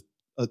you boys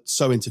are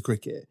so into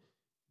cricket.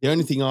 The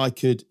only thing I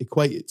could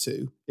equate it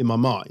to in my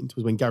mind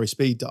was when Gary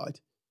Speed died.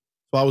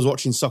 So I was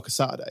watching Soccer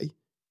Saturday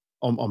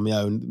on my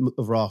own. The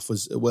other half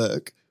was at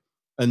work,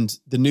 and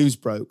the news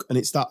broke, and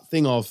it's that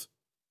thing of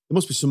there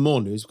must be some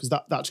more news, because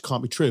that just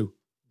can't be true.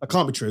 That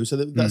can't be true. So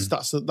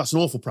that's an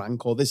awful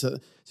prank, or this.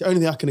 It's the only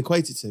thing I can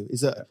equate it to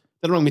is that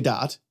they rang my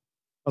dad.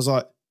 I was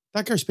like,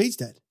 "Dad, Gary Speed's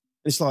dead."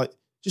 And it's like,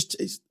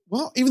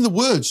 what? Even the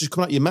words just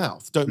come out of your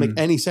mouth don't make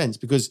any sense,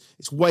 because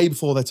it's way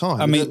before their time.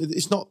 I mean,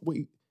 it's not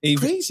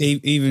crazy.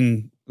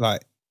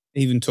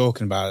 Even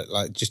talking about it,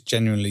 like, just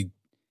genuinely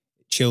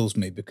chills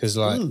me, because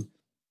like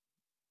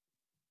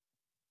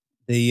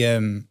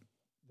the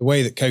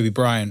way that Kobe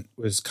Bryant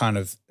was kind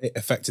of, it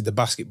affected the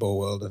basketball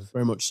world of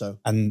very much so.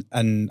 And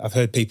I've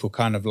heard people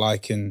kind of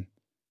liken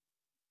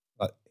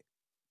like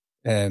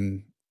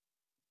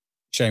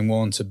Shane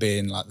Warne to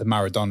being like the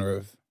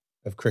Maradona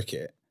of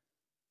cricket.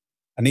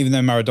 And even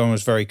though Maradona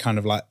was very kind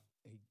of like,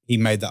 he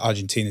made the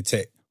Argentina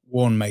tick,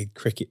 Warne made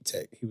cricket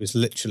tick. He was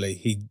literally,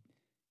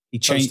 he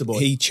changed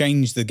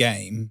the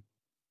game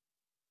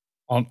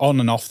on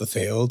and off the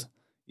field.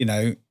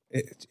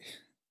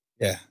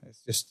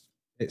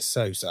 It's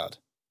so sad.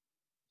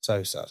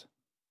 So sad.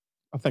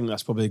 I think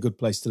that's probably a good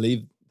place to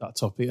leave that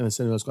topic. Unless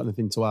anyone's got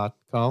anything to add,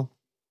 Carl?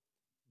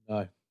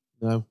 No.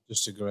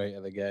 Just a great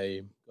of the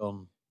game.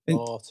 Gone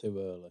far too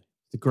early.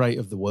 The great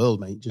of the world,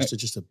 mate.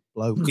 Just a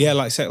bloke. Yeah,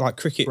 like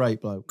cricket. Great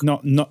bloke.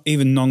 Not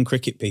even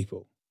non-cricket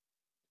people,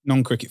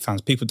 non-cricket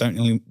fans, people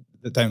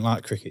that don't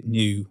like cricket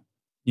knew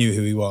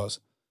who he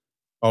was.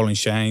 Bowling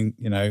Shane,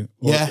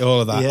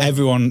 all of that. Yeah.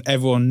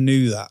 Everyone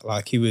knew that.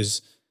 Like, he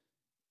was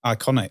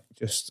iconic.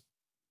 Just.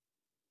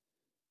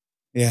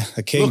 Yeah,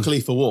 a king. Luckily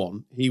for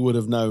Warne, he would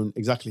have known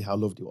exactly how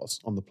loved he was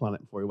on the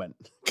planet before he went.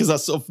 Because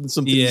that's often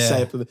something you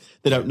say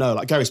they don't know.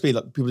 Like Gary Speed,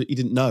 like people he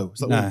didn't know.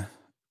 It's like,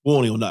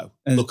 Warne will know,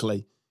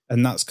 luckily.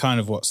 And that's kind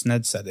of what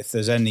Sned said. If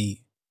there's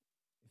any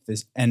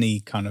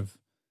kind of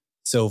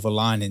silver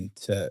lining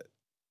to the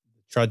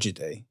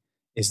tragedy,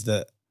 is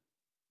that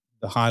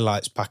the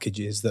highlights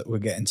packages that we're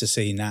getting to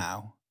see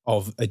now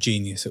of a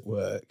genius at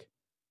work,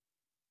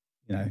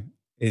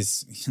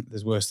 there's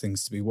worse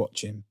things to be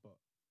watching.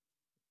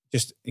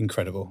 Just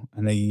incredible.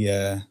 And he,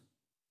 just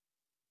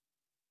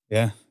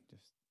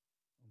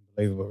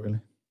unbelievable, really.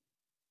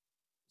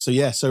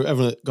 So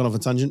everyone gone off a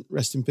tangent.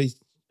 Rest in peace,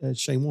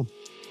 Shane Warne.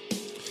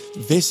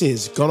 This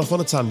is Gone Off on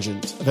a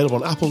Tangent,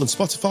 available on Apple and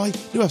Spotify.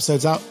 New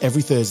episodes out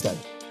every Thursday.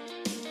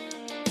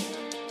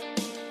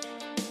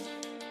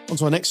 On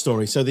to our next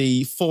story. So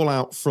the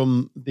fallout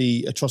from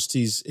the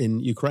atrocities in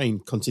Ukraine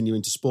continue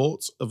into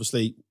sports.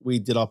 Obviously, we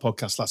did our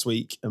podcast last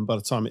week, and by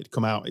the time it had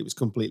come out, it was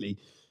completely...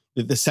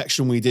 The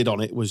section we did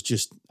on it was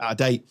just out of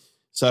date.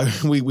 So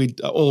we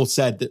all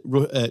said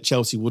that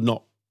Chelsea would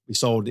not be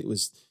sold. It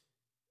was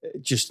we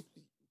just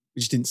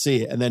didn't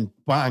see it. And then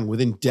bang,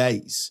 within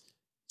days,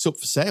 it's up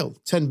for sale.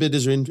 10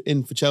 bidders are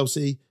in for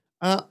Chelsea.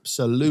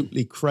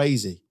 Absolutely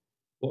crazy.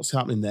 What's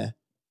happening there?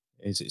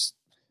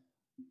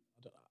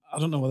 I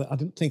don't know. I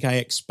didn't think I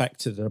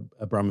expected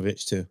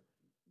Abramovich to,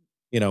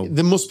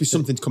 There must be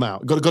something to come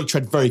out. Got to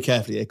tread very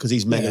carefully here, because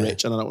he's mega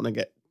rich, and I don't want to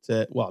get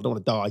to, well, I don't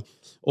want to die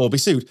or be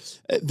sued.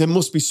 There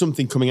must be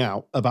something coming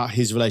out about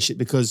his relationship,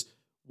 because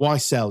why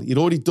sell? You'd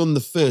already done the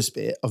first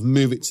bit of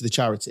move it to the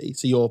charity,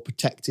 so you're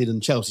protected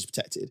and Chelsea's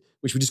protected,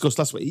 which we discussed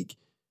last week,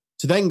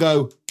 to then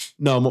go,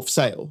 no, I'm up for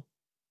sale.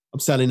 I'm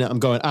selling it, I'm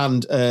going.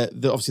 And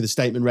obviously the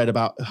statement read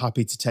about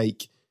happy to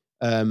take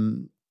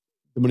the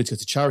money to go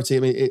to charity. I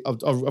mean, I've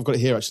got it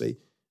here actually.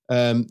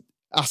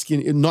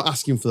 Not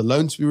asking for the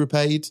loan to be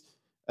repaid.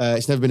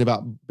 It's never been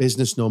about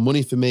business nor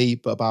money for me,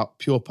 but about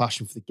pure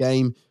passion for the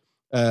game.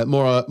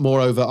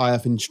 Moreover, I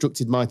have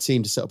instructed my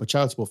team to set up a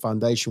charitable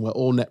foundation where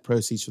all net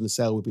proceeds from the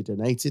sale will be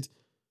donated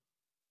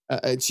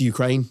to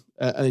Ukraine.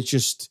 And it's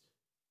just,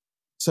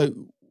 so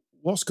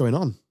what's going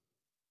on?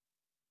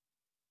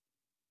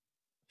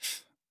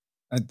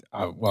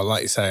 Well,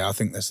 like you say, I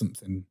think there's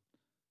something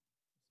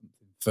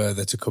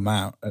further to come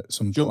out at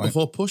some Jump point.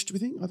 before push, do we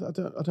think? I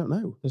don't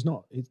know. It's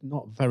not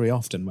very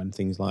often when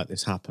things like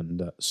this happen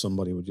that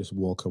somebody would just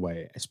walk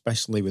away,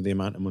 especially with the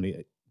amount of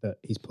money that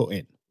he's put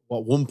in.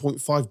 What,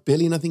 1.5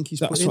 billion I think he's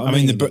That's put in? what I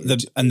mean,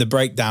 mean, the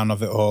breakdown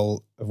of it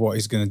all, of what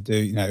he's going to do,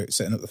 you know,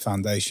 setting up the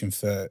foundation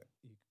for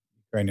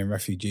Ukrainian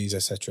refugees,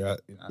 etc.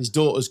 You know. His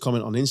daughter's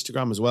comment on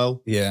Instagram as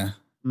well. Yeah.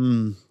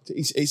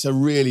 It's a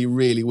really,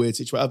 really weird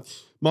situation.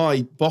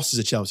 My boss is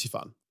a Chelsea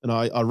fan, and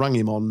I rang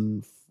him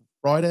on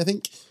Friday, I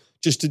think,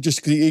 just because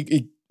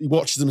he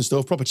watches them and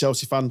stuff. Proper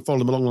Chelsea fan, followed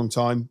them a long, long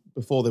time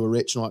before they were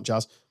rich and all that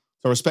jazz.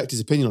 So I respect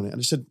his opinion on it. And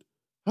I said,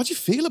 how do you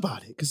feel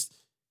about it? Because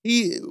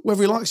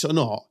whether he likes it or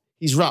not,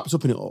 he's wrapped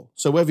up in it all.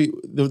 So whether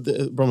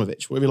the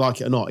Abramovich, whether you like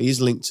it or not,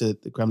 he's linked to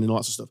the Kremlin and all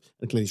that sort of stuff,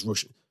 and clearly he's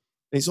Russian.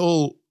 And it's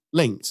all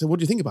linked. So what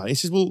do you think about it? He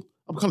says, well,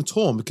 I'm kind of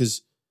torn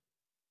because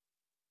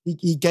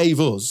he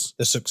gave us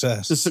The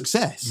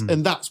success.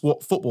 and that's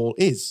what football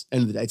is,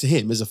 end of the day, to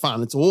him as a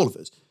fan and to all of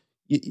us.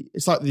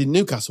 It's like the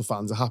Newcastle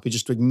fans are happy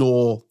just to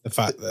ignore The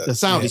fact that the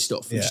Saudi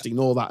stuff and just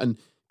ignore that, and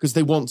because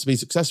they want to be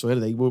successful,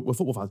 don't they? We're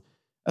football fans.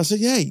 I said,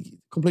 yeah,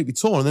 completely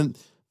torn. And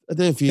then I don't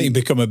know if I think you you,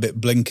 become a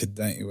bit blinkered,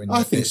 don't you, when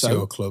I think it's so.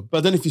 your club? but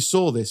I don't know if you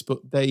saw this,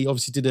 but they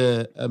obviously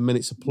did a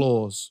minute's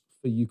applause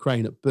for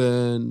Ukraine at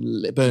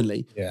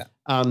Burnley, Yeah.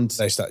 and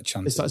They started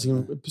chanting. they started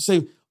singing.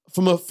 So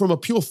from a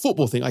pure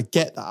football thing, I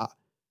get that.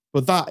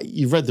 But that,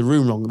 you've read the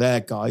room wrong there,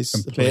 guys.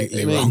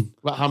 Completely a bit, wrong.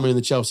 About hammering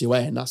the Chelsea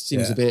away, and that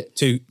seems a bit...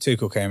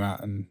 Tuchel came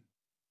out and...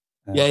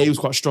 Yeah, he was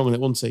quite strong on it,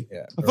 wasn't he?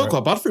 Yeah, I felt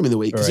quite bad for him in the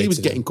week because he was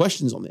berated getting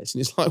questions on this,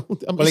 and it's like...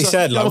 Well, he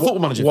said, I'm like, a football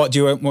manager. what do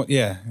you want?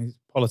 Yeah, it's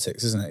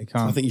politics, isn't it? You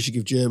can't... I think you should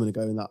give German a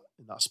go in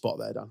that spot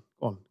there, Dan.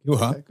 Go on. You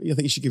what? I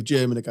think you should give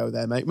German a go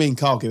there, mate. Me and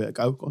Carl give it a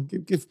go. Go on,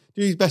 do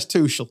his best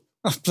Tuchel.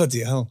 Oh,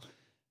 bloody hell.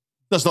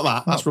 That's not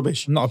that. That's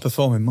rubbish. I'm not a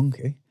performing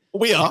monkey.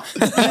 We are.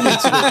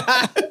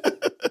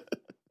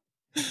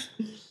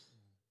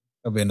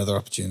 There'll be another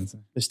opportunity.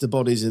 Mr.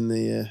 Body's in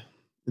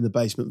the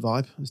basement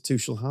vibe, as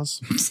Tuchel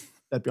has.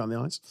 Dead behind the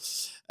eyes.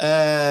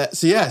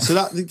 So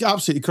that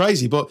absolutely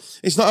crazy. But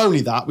it's not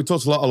only that. We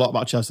talked a lot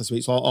about Chelsea this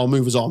week, so I'll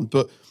move us on.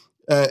 But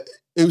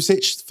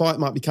Usic's fight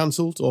might be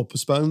cancelled or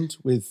postponed.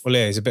 Well,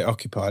 he's a bit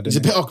occupied. He's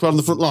a bit occupied on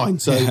the front line,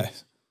 so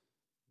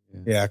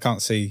yeah, I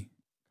can't see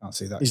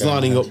that. he's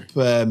lining up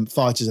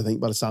fighters. I think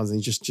by the sounds of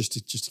things, just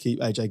to keep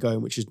AJ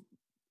going, which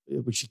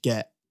we should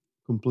get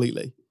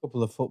completely. A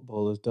couple of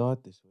footballers died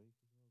this week.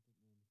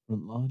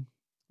 Front line.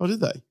 Oh, did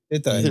they?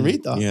 Did I they? didn't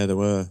read that. Yeah, there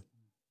were.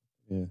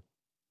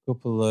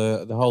 Couple,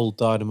 the whole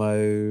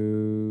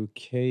Dynamo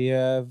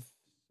Kiev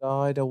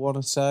side, I want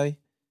to say,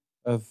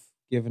 have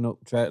given up,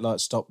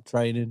 stopped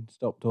training,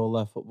 stopped all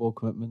their football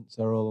commitments.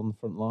 They're all on the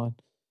front line.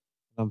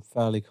 I'm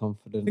fairly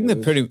confident. I think they're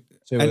pretty.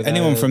 two of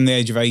Anyone their- from the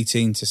age of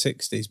 18 to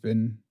 60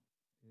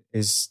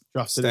 is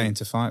Drafted staying in.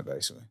 to fight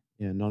basically.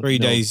 Yeah, no, 3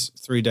 days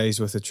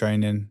worth of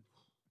training.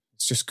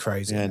 It's just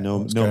crazy. Yeah, mate, no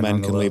what's going on men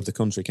in the can leave world. the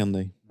country, can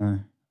they?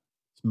 No.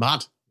 It's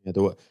mad. Yeah,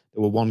 there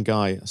were one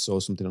guy, I saw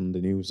something on the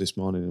news this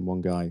morning, and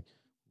one guy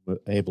were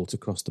able to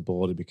cross the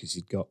border because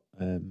he'd got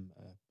a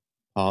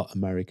part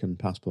American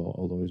passport,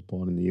 although he was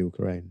born in the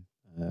Ukraine,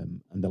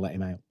 and they let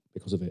him out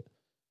because of it.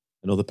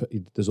 And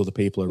there's other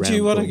people around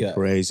you wanna going get?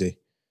 crazy.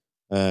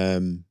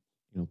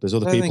 There's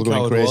other I don't people think I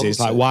going would crazy. want It's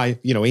like, to. why,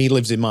 he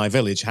lives in my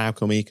village, how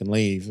come he can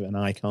leave and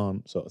I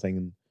can't, sort of thing.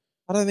 And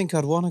I don't think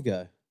I'd want to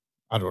go.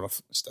 I'd want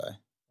to stay.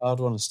 I'd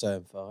want to stay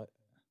and fight.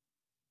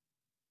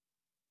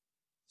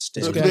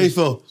 Look at me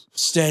for.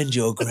 Stand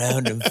your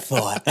ground and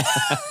fight.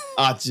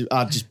 I'd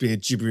just be a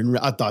gibbering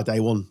wreck. I'd die day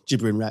one,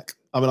 gibbering wreck.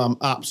 I mean, I'm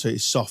absolutely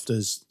soft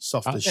as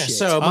Yeah, shit.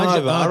 so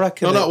imagine that. I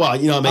reckon. No, well,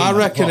 you know what I mean. I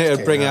reckon it would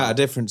Fucking bring hell. out a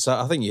different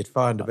side. I think you'd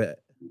find a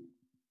bit.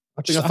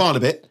 I think I found a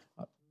bit.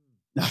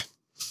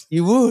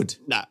 You would.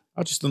 Nah.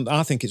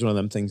 I think it's one of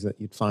them things that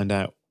you'd find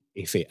out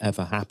if it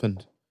ever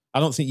happened. I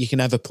don't think you can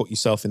ever put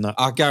yourself in that.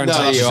 I guarantee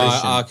No, you.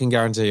 that's I can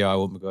guarantee you. I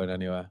wouldn't be going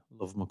anywhere.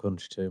 Love my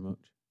country too much.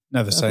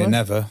 Never say Okay.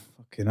 never.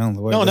 Fucking hell.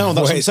 The way No, that's the way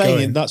what I'm it's saying.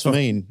 going. That's what I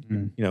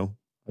mean. Mm.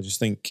 I just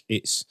think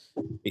it's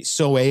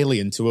so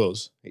alien to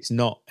us. It's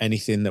not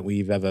anything that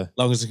we've ever. As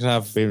long as I can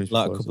have Experience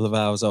like a before, couple of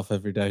hours off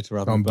every day to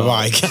ride On my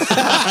bike.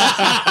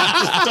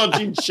 Just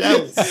dodging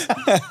shells.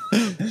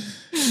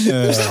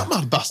 Who's that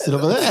mad bastard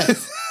over there?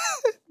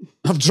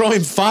 I'm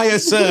drawing fire,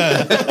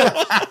 sir.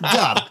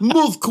 Dad,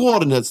 move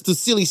coordinates to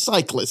silly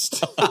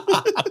cyclist.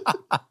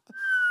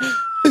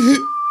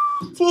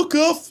 Fuck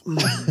off.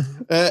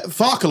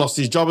 Farker lost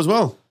his job as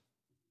well.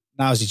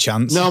 Now's your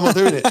chance. No, I'm not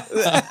doing it.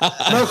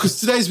 No, because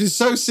today's been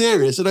so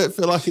serious, I don't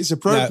feel like it's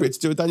appropriate to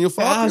do a Daniel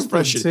Farker has been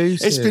impression. too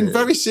It's been serious.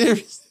 very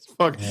serious.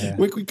 Fuck. Yeah.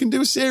 We can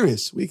do a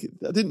serious. I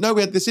didn't know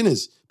we had this in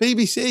us.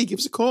 BBC, give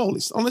us a call.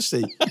 It's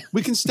honestly,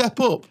 we can step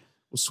up.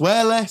 We'll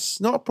swear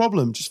less. Not a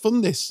problem. Just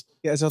fund this.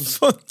 Get us on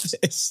Fun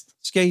this.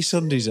 Ski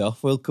Sundays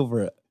off. We'll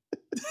cover it.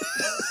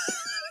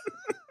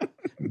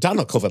 Dan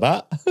will cover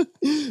that.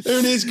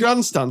 Who needs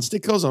grandstand?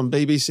 Stick us on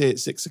BBC at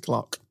 6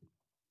 o'clock.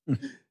 We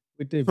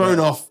do. Thrown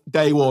better. off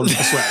day one, I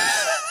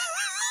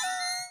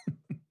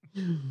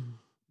swear.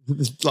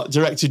 There's like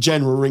Director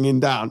General ringing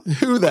down.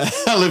 Who the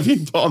hell have you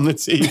put on the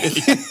TV?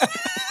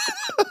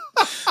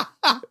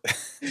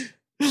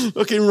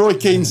 Looking Roy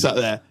Keane sat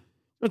there.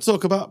 We'll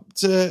talk about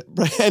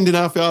ending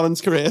Alfie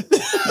Ireland's career.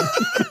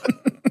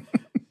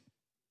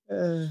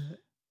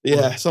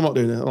 Yeah, so I'm not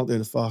doing it. I'm not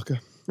doing a Farker.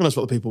 And that's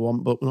what the people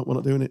want, but we're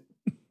not doing it.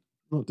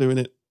 Not doing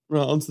it.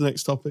 Right, on to the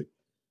next topic.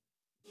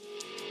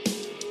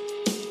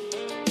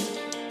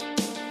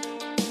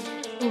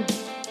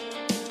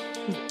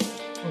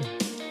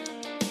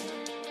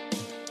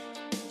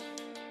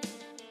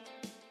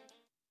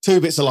 Two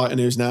bits of lighter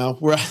news now.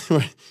 We're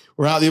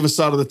out the other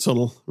side of the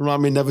tunnel.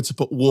 Remind me never to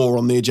put war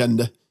on the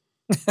agenda.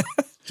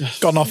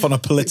 Gone off on a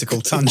political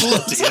tangent.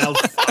 Bloody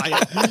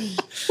hellfire.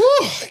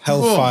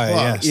 Hellfire,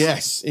 yes.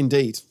 Yes,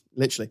 indeed.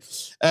 Literally.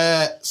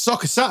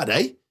 Soccer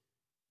Saturday.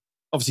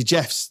 Obviously,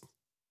 Jeff's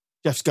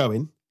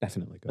going.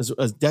 Definitely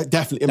good.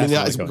 Definitely. I mean,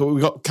 that is, Definitely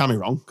we got Cammy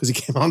wrong because he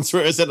came on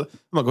Twitter and said, I'm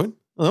not going.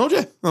 I told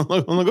you. I'm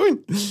not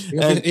going.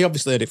 He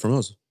obviously heard it from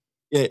us.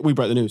 Yeah, we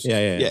broke the news.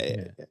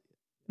 Yeah.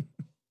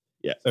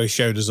 So he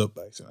showed us up,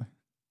 basically.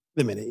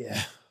 The minute,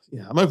 yeah.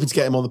 I'm hoping to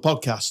get him on the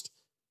podcast.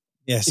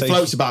 Yeah, He so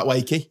floats about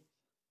Wakey.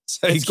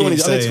 so I he need to go on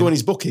keeps his, I need to go on saying,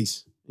 his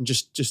bookies and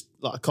just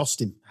like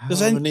accost him. Does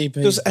How any- many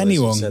people does has he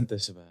anyone- said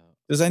this about?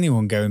 does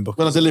anyone go in book?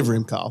 When I deliver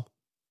him, Carl.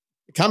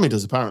 Cammy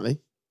does, apparently.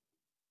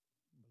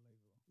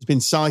 He's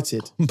been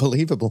cited.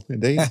 Unbelievable,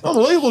 indeed.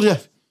 Unbelievable,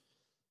 Jeff.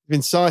 He's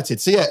been cited.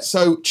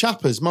 So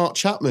Chappers, Mark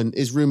Chapman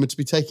is rumoured to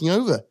be taking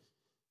over,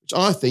 which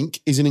I think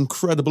is an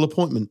incredible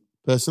appointment,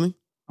 personally.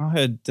 I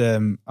heard,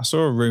 I saw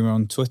a rumour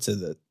on Twitter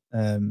that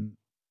Where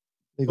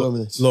you going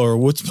with this? Laura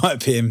Woods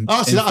might be in.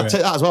 Oh, see, in that, for I'd it.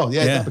 take that as well.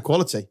 Yeah, Yeah. that'd be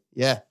quality.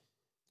 Yeah.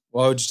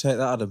 Why would you take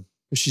that, Adam?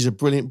 Because she's a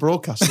brilliant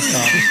broadcaster,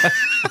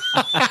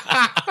 Carl.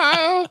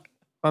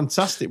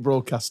 Fantastic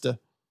broadcaster.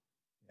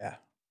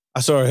 I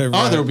saw her.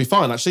 Either would be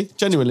fine, actually,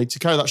 genuinely, to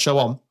carry that show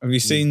on. Have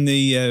you seen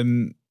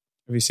the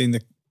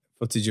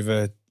footage of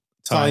her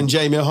Tying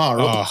Jamie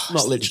O'Hara up. Oh,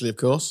 Not literally, of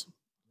course.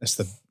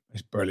 It's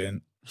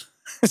brilliant.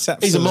 It's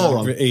He's a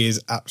moron. He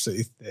is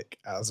absolutely thick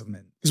as a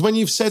mint. Because when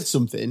you've said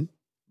something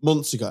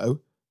months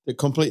ago that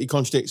completely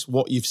contradicts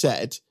what you've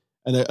said,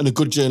 and a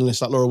good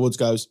journalist like Laura Woods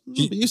goes, but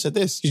you said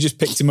this. She just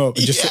picked him up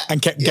and Yeah,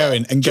 and kept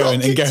going and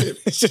going and Drop going. kicked him.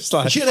 It's just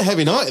like She had a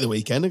heavy night at the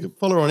weekend. I could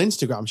follow her on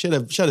Instagram. She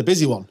had a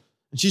busy one.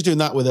 And she's doing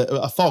that with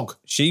a fog.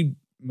 she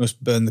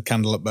must burn the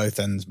candle at both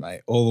ends,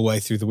 mate, all the way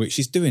through the week.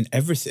 She's doing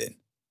everything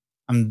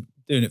and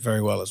doing it very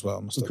well as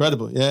well.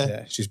 Incredible, yeah.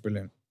 Yeah, she's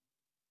brilliant.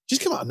 She's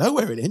come out of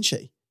nowhere, really, isn't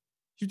she?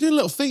 She's doing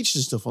little features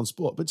and stuff on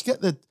sport, but to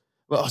get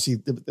well, obviously,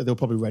 they're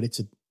probably ready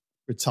to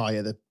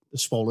retire the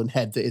swollen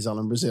head that is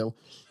Alan Brazil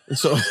and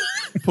sort of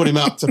put him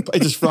out to. It's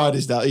just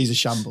Fridays now. He's a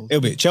shambles.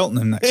 He'll be at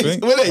Cheltenham next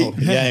week. Will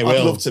he? Yeah, he I'd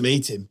will. love to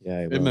meet him.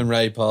 Yeah, Him and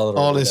Ray Parler.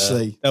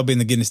 Honestly, They'll be in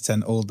the Guinness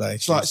tent all day.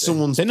 it's like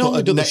someone's They put normally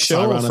a do the necktie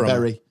show around a from.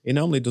 berry. He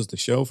normally does the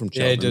show from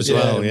Yeah, he Cheltenham does, as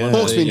well. yeah. Yeah,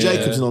 Hawksby and Yeah.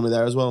 Jacobs are normally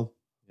there as well.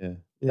 yeah.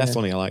 Yeah. That's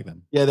funny. I like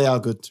them. Yeah, they are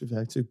good. To be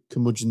fair, two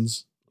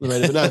curmudgeons. But no,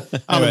 Alan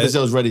Anyway.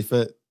 Brazil's ready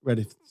to well,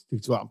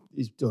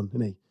 he's done,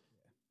 isn't he?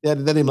 They had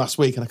him last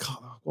week, and I can't.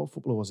 What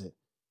footballer was it?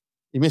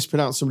 He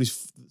mispronounced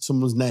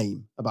someone's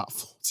name about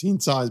 14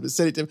 times,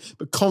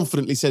 but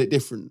confidently said it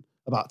different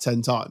about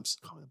 10 times.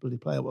 I can't remember the bloody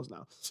player was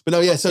now. But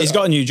no, yeah. So He's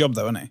got a new job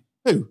though, hasn't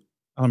he? who?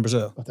 Alan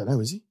Brazil. I don't know.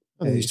 Is he?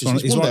 I Yeah, think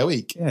he's he's one day a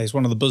week. Yeah, he's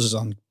one of the buzzers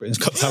on Britain's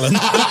Got Talent.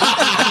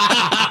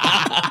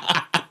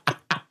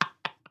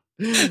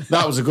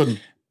 That was a good one.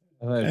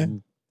 I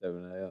don't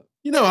know.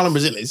 You know who Alan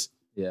Brazil is?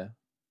 Yeah.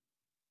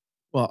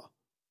 What?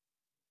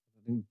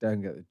 I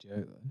don't get the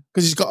joke though.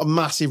 Because he's got a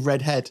massive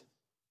red head.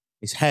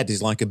 His head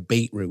is like a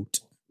beetroot.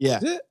 Yeah.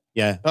 Is it?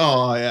 Yeah.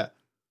 Oh, yeah.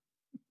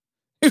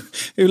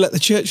 Who let the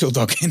Churchill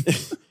dog in?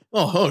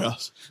 Oh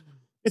gosh.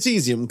 It's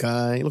easy,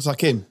 okay. It looks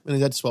like him and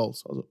his head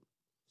swells.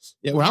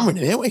 Yeah, we're hammering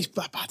him here. He's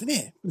bad, isn't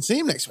he? We'll see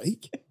him next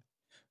week.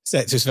 Say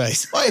it to his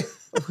face. Why?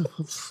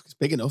 It's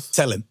big enough.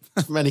 Tell him.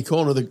 From any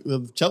corner of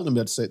the Cheltenham, he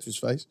had to say it to his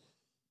face.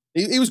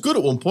 He was good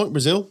at one point,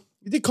 Brazil.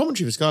 He did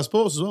commentary for Sky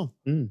Sports as well.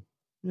 Mm.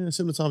 Yeah,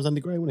 similar times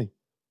Andy Gray, wasn't he?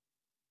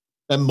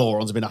 Them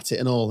morons have been at it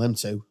and all, them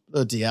two.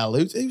 Bloody hell.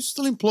 Who's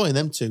still employing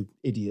them two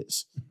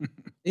idiots?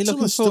 You Some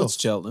looking of the forward stuff.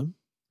 to Cheltenham?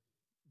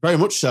 Very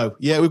much so.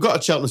 Yeah, we've got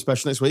a Cheltenham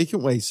special next week,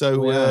 haven't we? So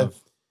We have.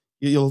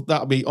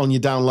 that'll be on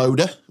your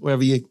downloader,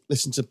 wherever you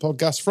listen to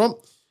podcasts from.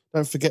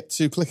 Don't forget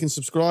to click and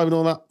subscribe and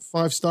all that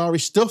 5-star-y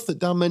stuff that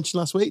Dan mentioned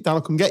last week. Dan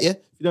will come get you if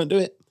you don't do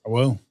it. I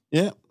will.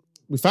 Yeah.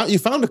 You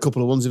found a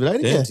couple of ones of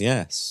it, didn't you?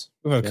 Yes.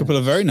 We've had a couple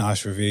of very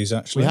nice reviews,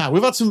 actually. We have.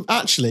 We've had some,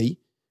 actually,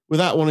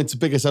 without wanting to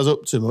big ourselves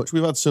up too much,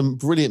 we've had some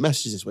brilliant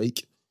messages this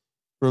week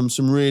from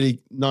some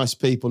really nice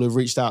people who've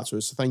reached out to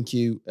us. So thank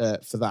you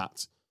for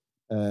that.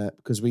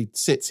 Because we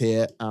sit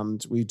here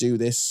and we do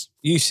this.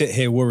 You sit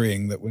here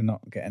worrying that we're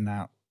not getting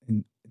out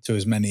to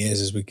as many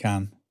ears as we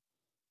can.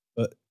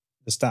 But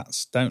the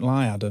stats don't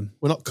lie, Adam.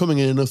 We're not coming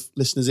in enough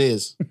listeners'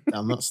 ears.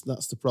 Dan,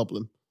 that's the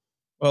problem.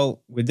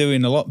 Well, we're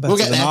doing a lot better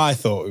than I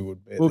thought we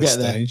would be at this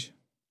stage.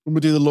 When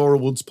we do the Laura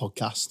Woods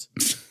podcast,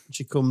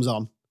 she comes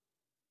on.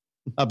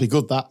 That'd be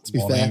good, that, to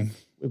be fair.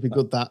 It'd be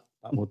good, that.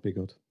 That would be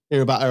good.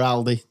 Hear about her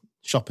Aldi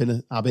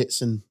shopping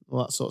habits and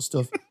all that sort of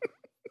stuff.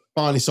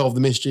 Finally solved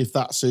the mystery if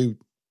that's who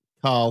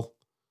Carl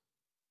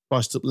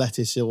priced up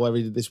lettuce or whatever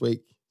he did this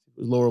week.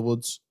 It was Laura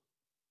Woods.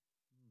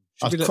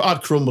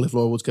 I'd crumble if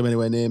Laura Woods came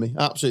anywhere near me.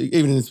 Absolutely.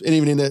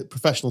 Even in a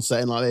professional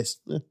setting like this.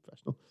 Yeah,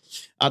 professional.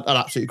 I'd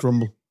absolutely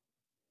crumble.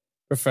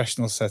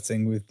 Professional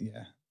setting with,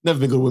 Never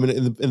been good women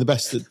in the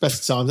best of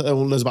times.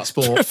 Everyone knows about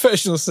sport.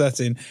 Professional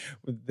setting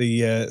with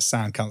the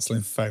sound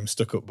cancelling foam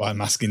stuck up by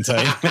masking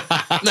tape.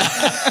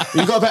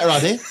 You've got a better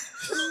idea.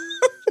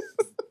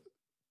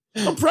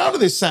 I'm proud of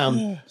this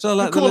sound. So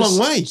I'll come a long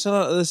way. So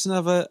I'll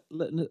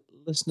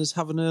listeners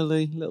have an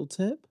early little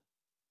tip.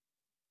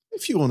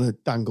 If you want to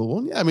dangle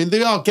one, yeah. I mean,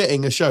 they are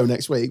getting a show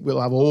next week.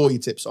 We'll have all your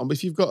tips on. But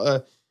if you've got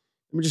let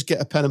me just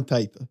get a pen and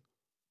paper.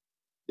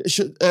 It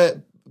should,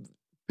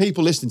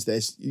 people listening to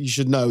this, you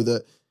should know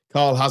that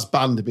Carl has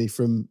banned me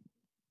from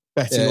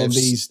betting on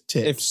these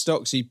tips. If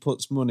Stocksy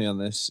puts money on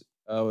this,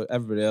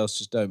 everybody else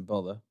just don't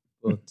bother.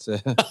 But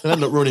they'll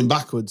end up running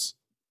backwards.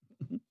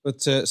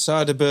 But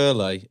Cider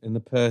Burley in the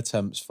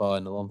Pertemps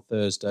final on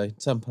Thursday,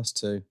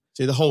 2:10.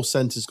 See, the whole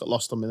sentence got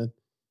lost on me then.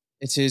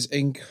 It is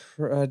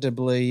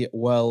incredibly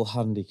well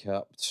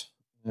handicapped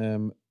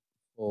for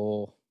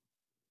a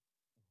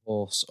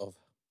horse of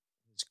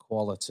his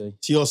quality.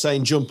 So you're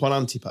saying jump on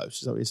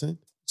anti-post, is that what you're saying?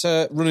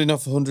 So running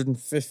off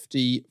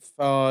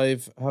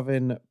 155,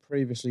 having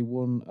previously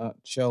won at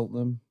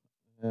Cheltenham.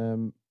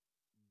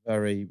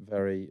 Very,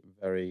 very,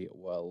 very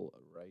well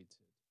rated.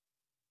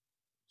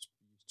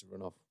 Used to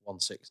run off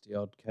 160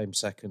 odd, came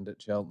second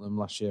at Cheltenham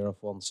last year off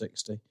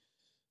 160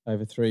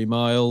 over 3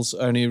 miles,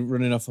 only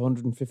running off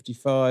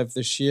 155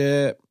 this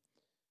year.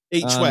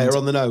 Each way or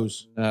on the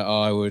nose?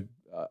 No,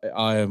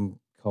 I am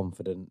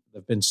confident.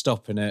 They've been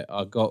stopping it.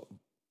 I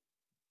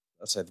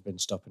say they've been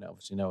stopping it.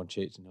 Obviously, no one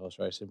cheats in horse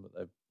racing, but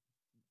they've.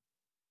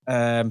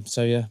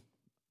 So yeah.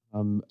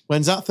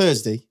 When's that?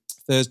 Thursday,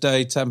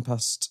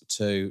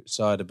 2:10,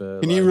 Cider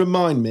Burley. Can you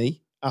remind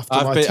me after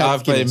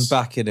I've been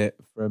backing it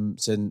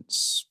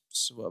since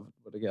what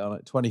did I get on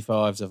it?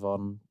 25s I've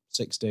on,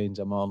 16s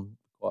I'm on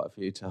quite a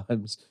few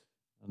times,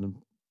 and a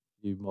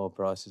few more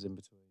prices in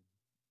between.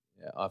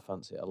 Yeah, I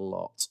fancy it a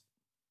lot.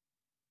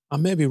 I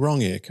may be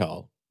wrong here,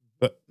 Carl,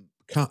 but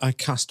I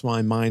cast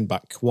my mind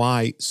back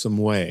quite some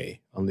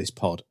way on this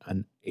pod,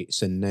 and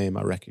it's a name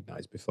I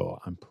recognise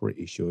before. I'm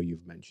pretty sure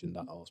you've mentioned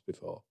that horse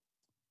before.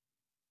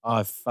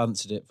 I've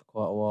fancied it for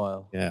quite a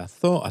while. Yeah, I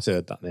thought I'd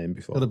heard that name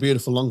before. Got a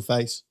beautiful long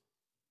face.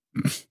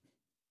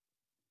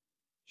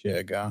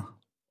 Sugar.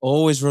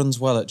 Always runs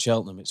well at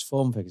Cheltenham. Its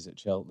form figures at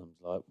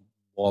Cheltenham's like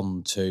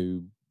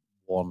 1-2-1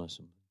 or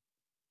something.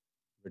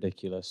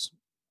 Ridiculous.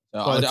 So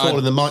I call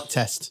it the Mike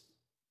test.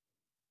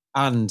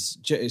 And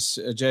it's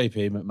a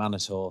JP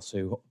McManus horse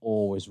who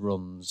always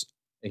runs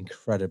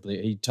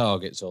incredibly. He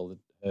targets all the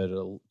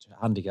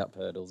handicap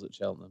hurdles at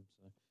Cheltenham.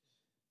 So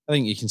I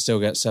think you can still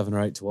get 7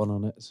 or 8 to 1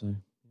 on it. So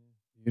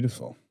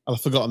beautiful. I'll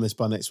have forgotten this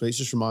by next week.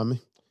 Just remind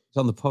me. It's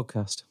on the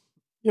podcast.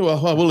 Yeah,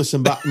 well, I will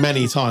listen back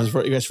many times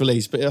before it gets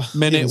released. But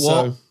Minute what?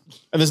 So,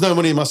 and there's no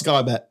money in my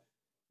Sky bet,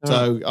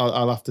 so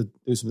I'll have to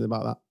do something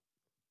about that.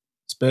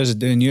 Spurs are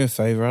doing you a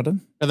favour,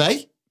 Adam. Are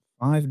they?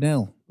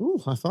 5-0. Ooh,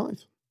 high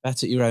five.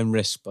 Bet at your own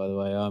risk, by the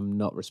way. I'm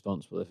not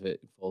responsible if it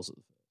falls at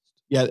the first.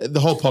 Yeah, the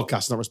whole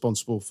podcast is not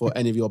responsible for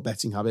any of your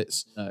betting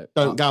habits. No.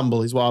 Don't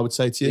gamble is what I would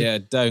say to you. Yeah,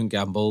 don't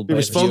gamble. Be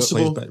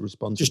responsible. Please bet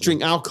responsibly. Just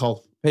drink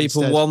alcohol.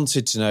 People instead.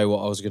 wanted to know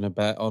what I was going to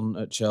bet on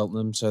at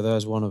Cheltenham, so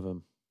there's one of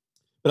them.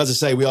 But as I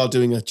say, we are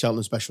doing a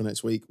Cheltenham special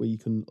next week where you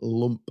can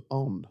lump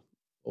on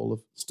all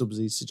of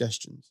Stubbsy's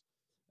suggestions.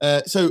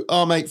 So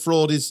our mate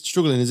Fraud is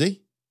struggling, is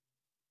he?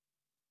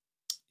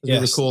 As we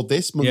record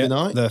this Monday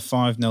night. They're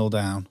 5-0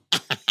 down.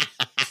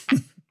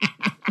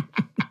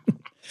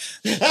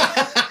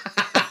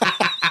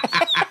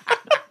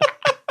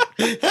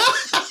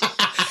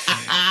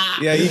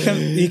 Yeah,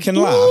 you can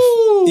laugh.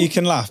 Woo! You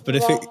can laugh, but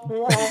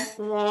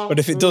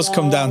if it does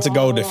come down to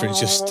goal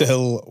difference, you're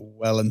still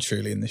well and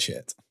truly in the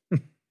shit.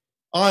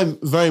 I'm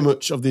very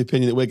much of the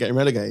opinion that we're getting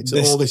relegated. So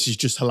all this is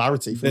just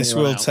hilarity. This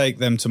will take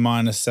them to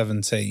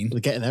 -17.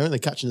 They're getting there and they're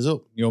catching us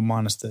up. You're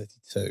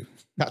 -32.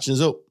 Catching us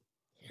up.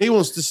 He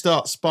wants to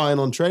start spying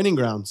on training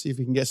grounds, see if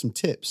he can get some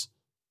tips.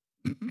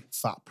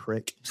 Fat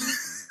prick.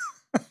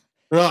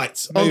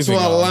 Right, on to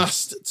our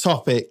last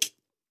topic.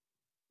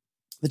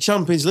 The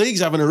Champions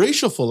League's having a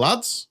reshuffle,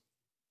 lads.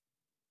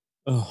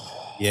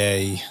 Oh,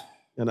 Yay.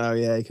 I know,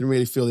 yeah, you can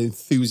really feel the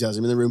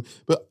enthusiasm in the room.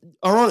 But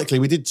ironically,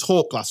 we did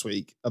talk last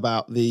week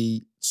about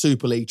the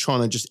Super League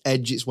trying to just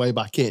edge its way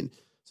back in.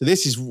 So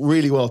this is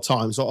really well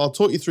timed. So I'll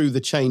talk you through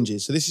the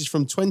changes. So this is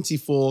from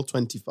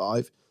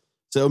 24-25.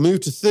 So it'll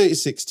move to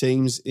 36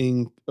 teams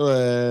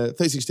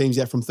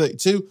from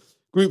 32.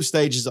 Group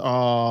stages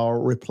are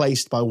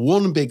replaced by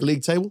one big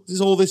league table.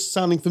 Is all this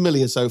sounding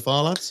familiar so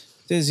far, lads?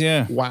 It is,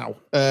 yeah. Wow.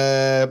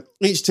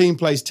 Each team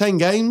plays 10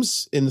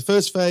 games in the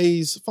first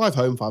phase, 5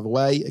 home, 5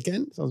 away.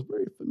 Again, sounds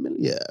very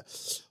familiar.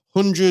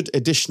 100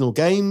 additional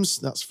games.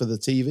 That's for the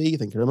TV.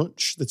 Thank you very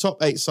much. The top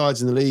 8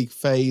 sides in the league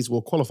phase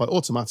will qualify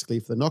automatically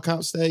for the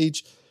knockout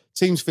stage.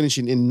 Teams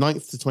finishing in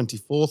 9th to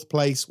 24th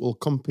place will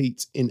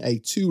compete in a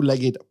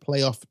 2-legged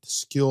playoff to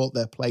secure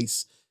their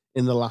place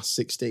in the last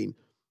 16.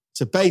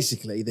 So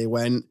basically, they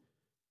went,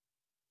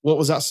 what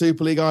was that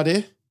Super League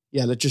idea?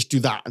 Yeah, let's just do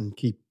that and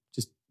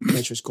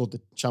make sure it's called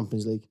the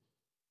Champions League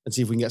and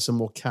see if we can get some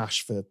more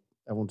cash for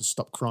everyone to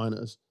stop crying at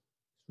us.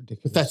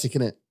 ridiculous. Pathetic,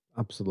 isn't it?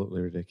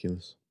 Absolutely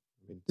ridiculous.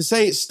 To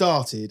say it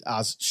started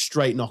as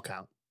straight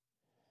knockout.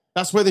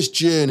 That's where this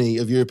journey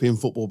of European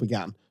football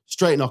began.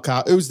 Straight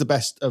knockout. Who's the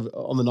best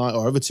on the night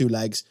or over 2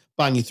 legs?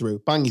 Bang you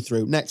through.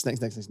 Next.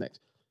 And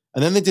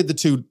then they did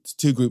the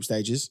two group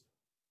stages,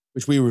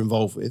 which we were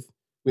involved with,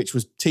 which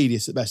was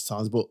tedious at best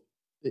times, but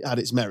it had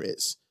its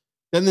merits.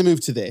 Then they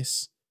moved to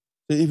this.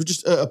 It was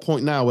just at a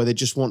point now where they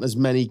just want as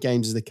many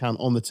games as they can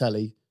on the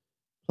telly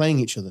playing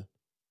each other.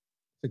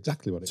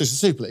 Exactly what it So it's is.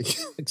 a Super League.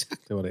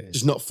 Exactly what it is.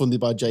 Just not funded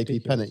by JP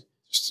Ridiculous. Penny.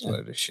 Just a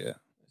load of shit.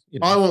 You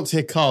know, I want to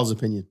hear Carl's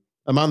opinion.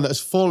 A man that has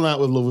fallen out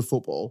with love with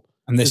football.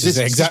 And this is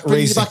the Does exact bring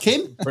you reason. back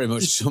in? Pretty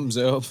much sums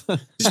it up.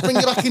 Just bring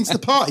you back into the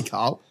party,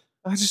 Carl.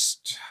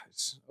 it's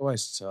a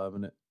waste of time,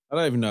 isn't it? I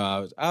don't even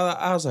know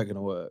how's that going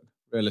to work,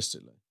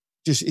 realistically.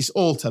 Just it's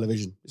all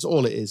television. It's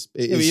all it is.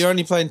 It Yeah, but is- you're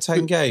only playing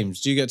 10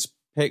 games. Do you get to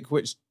pick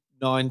which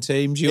 9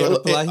 teams you want to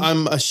play?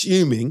 I'm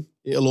assuming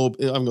it'll all.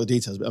 I haven't got the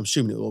details, but I'm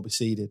assuming it'll all be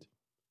seeded.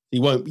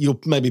 You won't. You'll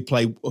maybe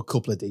play a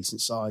couple of decent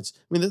sides.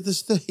 I mean,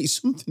 there's 30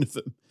 something of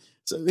them.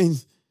 So I mean,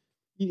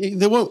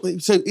 they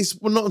won't. So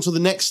it's not until the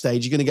next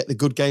stage you're going to get the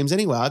good games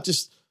anyway.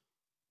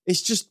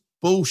 It's just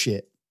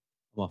bullshit.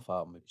 I'm off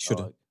out on my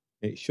Should've. bike.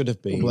 it should have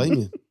I been blame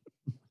you.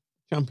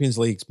 Champions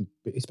League.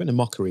 It's been a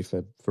mockery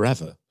for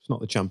forever. It's not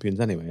the champions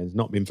anyway. It's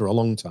not been for a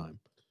long time.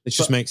 It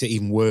just makes it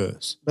even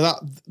worse. But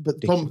the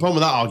problem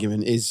with that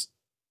argument is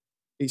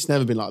it's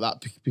never been like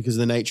that because of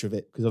the nature of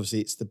it. Because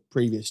obviously it's the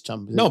previous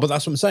champions. No, but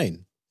that's what I'm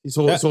saying. it's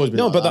always been.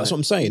 No, like but that, that's what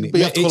I'm isn't saying. But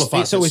you have to qualify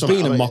It's for it always been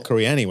somehow, a yeah.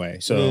 mockery anyway.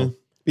 So Yeah. But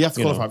you have to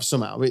you qualify know. for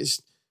somehow. But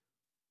it's.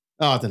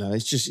 I don't know. It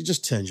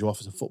just turns you off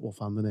as a football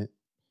fan, doesn't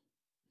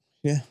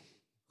it?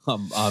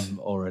 I'm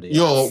already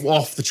You're off.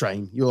 off the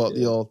train.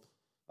 You're.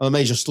 I'm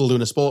amazed you're still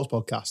doing a sports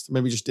podcast.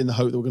 Maybe just in the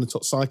hope that we're going to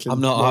talk cycling.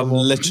 I'm not. more and I'm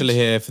more. literally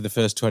here for the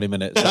first 20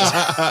 minutes. So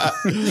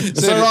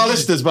are our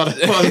listeners, but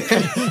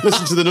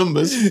listen to the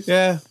numbers.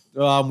 Yeah,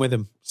 well, I'm with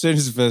him. As soon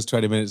as the first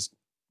 20 minutes,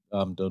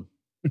 I'm done.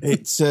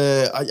 It's.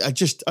 I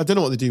don't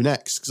know what they do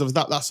next because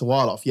that's a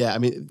while off. Yeah, I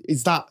mean,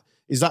 is that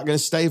going to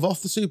stave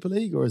off the Super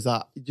League or is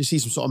that? Do you see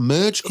some sort of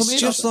merge coming? It's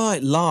just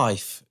like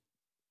life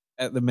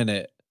at the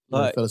minute.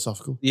 Like,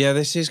 philosophical. yeah,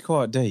 this is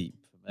quite deep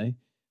for me,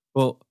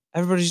 but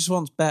everybody just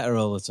wants better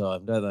all the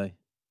time, don't they?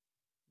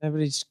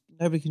 Nobody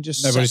can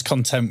just Nobody's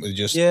content with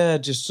just,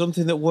 just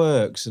something that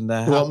works, and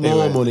they're You want happy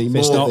more with. money, if more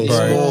it's not this,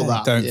 broke, more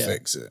that. don't yeah.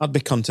 fix it. I'd be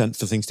content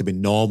for things to be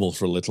normal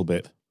for a little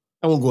bit.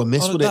 I won't go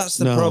amiss, Oh, would that's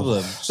it? the No.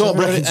 problem. Stop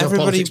breaking into a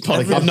politics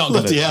podcast. I'm not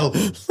gonna. Bloody hell.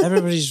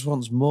 Everybody just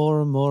wants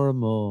more and more and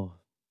more.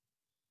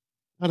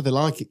 How do they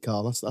like it,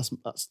 Carl? That's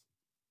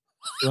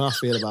how I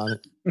feel about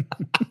it.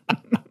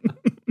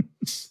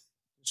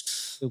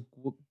 The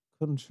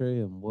country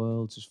and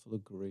world just full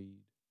of greed.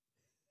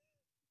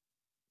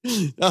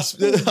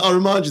 I'll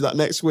remind you that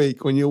next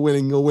week when you're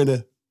winning your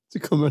winner to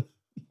come and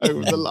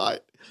over the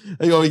light.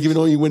 Are you giving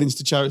all your winnings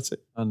to charity?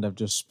 And I've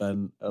just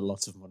spent a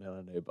lot of money on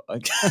a new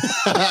bike.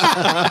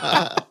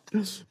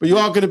 But you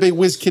are going to be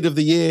Whiz Kid of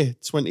the Year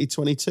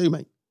 2022,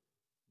 mate.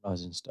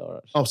 Rising star,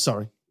 actually. Oh,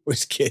 sorry.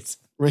 Whiz kid.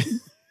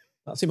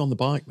 That's him on the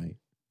bike, mate.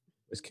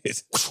 Whiz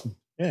kid.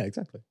 Yeah,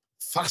 exactly.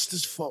 Fast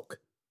as fuck.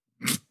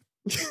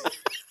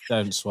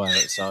 Don't swear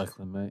at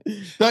cycling, mate.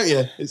 Don't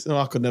you?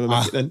 I could never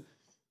make it then.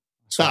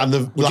 That and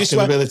the lack of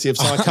swear- ability of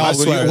cycling. I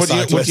swear at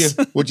cyclists.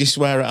 Would you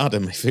swear at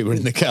Adam if he were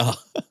in the car?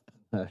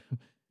 No.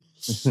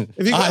 Have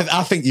you got,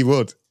 I think you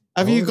would.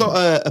 have you got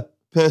a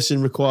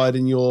person required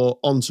in your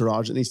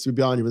entourage that needs to be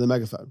behind you with a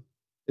megaphone?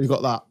 Have you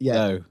got that? Yeah.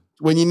 No.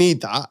 When you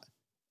need that,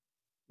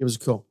 give us a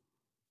call.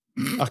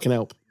 I can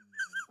help.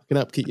 I can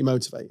help keep you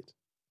motivated.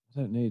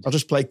 I don't need I'll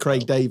just play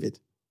Craig David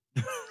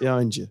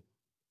behind you.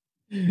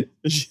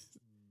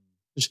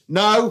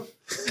 No.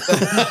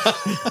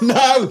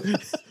 No.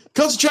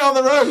 Concentrate on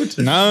the road.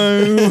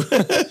 No,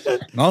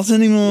 not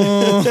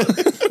anymore.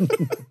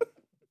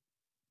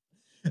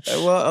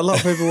 Well, a lot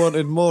of people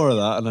wanted more of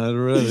that, and I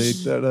really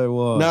don't know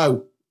why.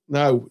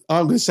 No.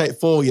 I'm going to say it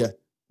for you.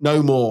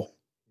 No more.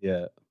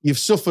 Yeah. You've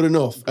suffered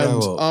enough, Grow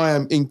and up. I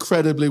am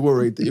incredibly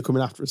worried that you're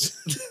coming after us.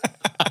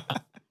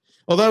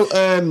 Although,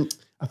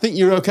 I think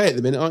you're okay at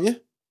the minute, aren't you?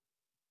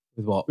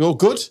 With what? You're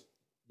good?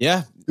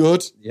 Yeah.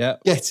 Good. Yeah.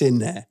 Get in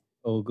there.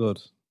 All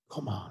good.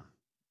 Come on.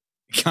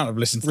 You can't have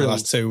listened to the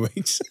last 2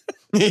 weeks.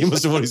 He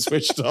must have already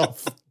switched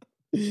off.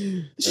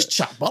 It's just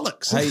chat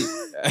bollocks. Hey,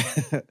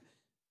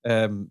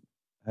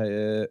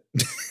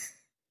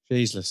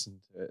 she's listened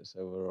to it,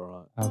 so we're all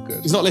right. How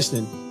good. He's not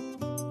listening.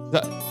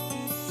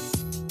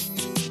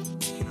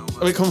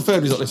 Are we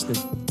confirmed he's not listening?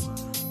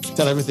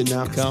 Tell everything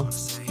now, Carl.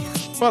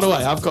 By the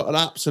way, I've got an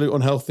absolute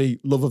unhealthy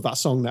love of that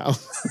song now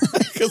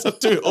because I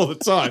do it all the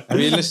time. Have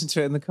you listened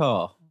to it in the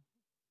car?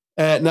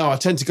 No, I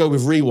tend to go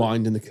with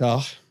Rewind in the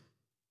car.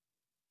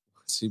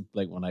 See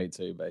Blink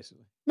 182,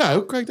 basically.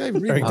 No, Craig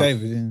David Craig Rewind.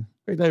 David, yeah.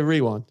 Craig David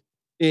Rewind.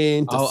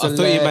 I thought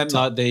you meant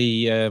like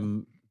the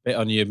bit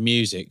on your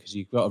music because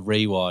you've got a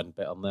rewind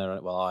bit on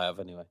there. Well, I have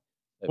anyway.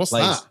 It What's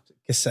plays- that?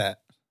 Cassette.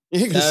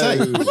 You can say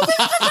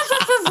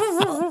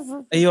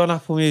Are you on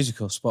Apple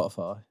Music or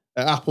Spotify?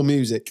 Apple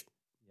Music.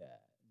 Yeah,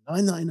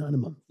 $9.99 a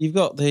month. You've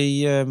got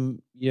the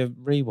your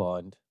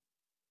rewind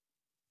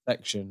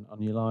section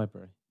on your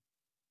library.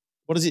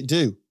 What does it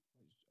do?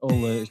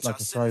 It's like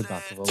a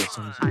throwback of all the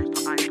songs.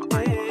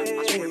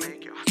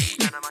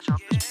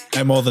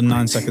 No more than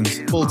 9 seconds.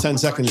 Full 10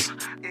 seconds.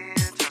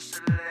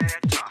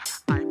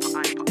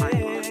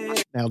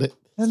 Nailed it.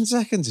 10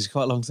 seconds is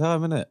quite a long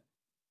time, isn't it?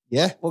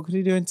 Yeah, What could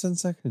you do in 10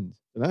 seconds?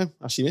 I know.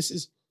 Ashley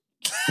misses.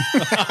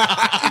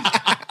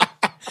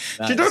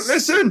 She don't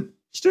listen.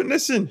 She don't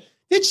listen.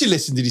 Did she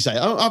listen? Did you say?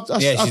 I've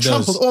Yeah, she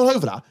trampled does. all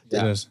over that. It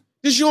does.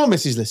 Does your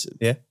missus listen?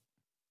 Yeah.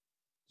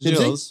 Did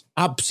she? Yours?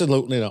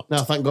 Absolutely not. No,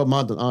 thank God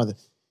mine don't either.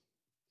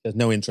 There's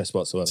no interest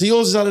whatsoever. So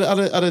yours is at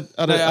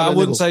No, I a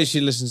wouldn't say she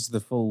listens to the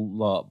full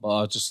lot, but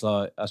I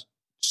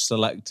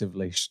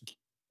selectively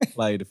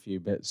played a few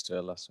bits to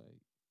her last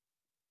week.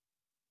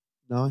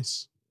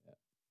 Nice.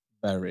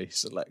 Very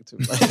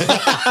selectively.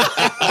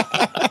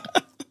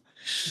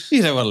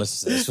 You don't want to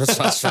listen to this. Let's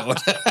fast forward.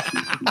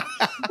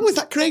 Oh, is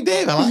that Craig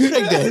David? I like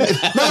Craig David.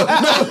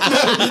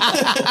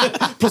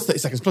 No. Plus 30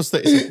 seconds, plus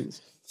 30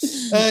 seconds.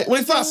 Well,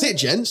 if that's it,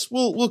 gents,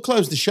 we'll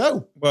close the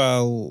show.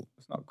 Well,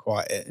 it's not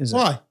quite it, is it?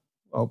 Why?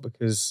 Well,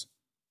 because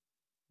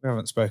we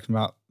haven't spoken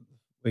about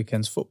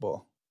weekend's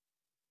football.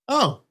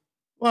 Oh,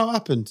 well, what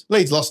happened?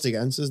 Leeds lost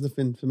again, so there's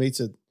nothing for me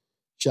to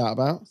shout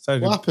about. So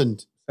did- What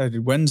happened? So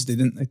did Wednesday,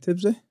 didn't they,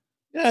 Tibbsy?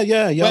 Yeah.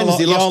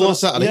 Wednesday lost on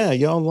Saturday. Yeah,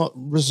 your lot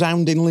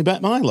resoundingly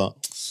bet my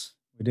lot.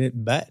 We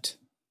didn't bet.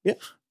 Yeah.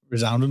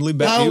 Resoundingly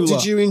bet How you did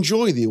lot. you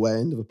enjoy the away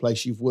end of a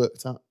place you've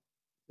worked at?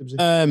 Was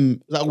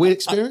Um, that a weird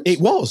experience?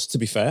 It was, to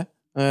be fair.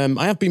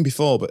 I have been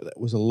before, but it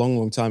was a long,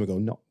 long time ago.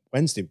 Not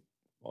Wednesday,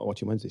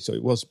 watching Wednesday. So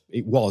it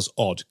was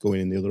odd going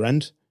in the other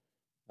end.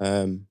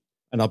 And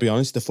I'll be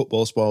honest, the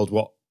football spoiled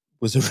what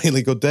was a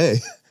really good day,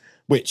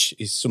 which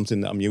is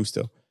something that I'm used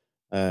to.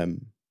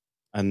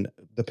 And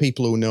the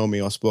people who know me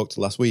or spoke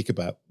to last week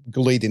about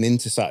leading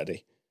into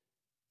Saturday,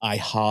 I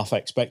half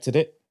expected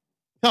it.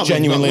 Can't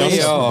Genuinely believe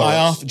honest. that. I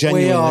half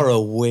genuinely. We are a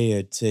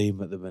weird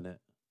team at the minute.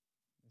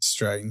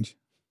 Strange.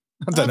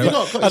 I Have don't you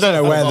know. not got I don't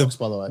know yourself where in a the box,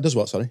 by the way. Does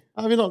what, sorry?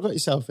 Have you not got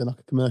yourself in like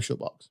a commercial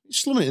box? You're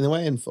slumming it in the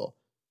way in for.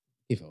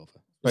 Give over.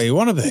 where you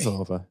want to Give be.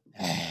 over.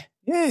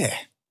 Yeah.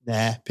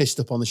 Nah, pissed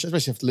up on the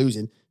especially after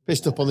losing.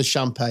 Pissed up on the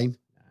champagne.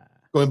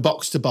 Going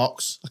box to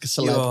box like a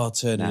You celeb. are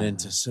turning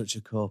into such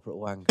a corporate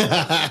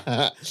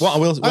wanker. What I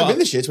will. I've been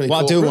this year.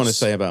 What I do want to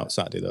say about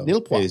Saturday though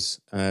Nil point. is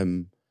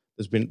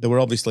there were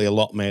obviously a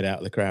lot made out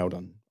of the crowd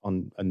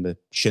on the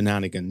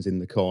shenanigans in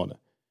the corner.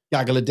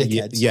 Gaggle of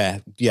dickheads.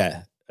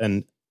 Yeah,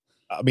 and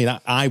I mean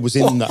I was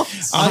in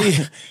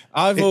that.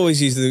 I've always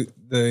used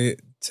the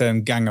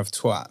term gang of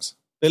twats.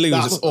 Billy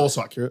That's was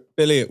also accurate.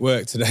 Billy at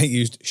work today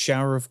used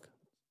shower of,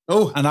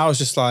 Oh, and I was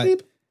just like,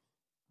 Beep.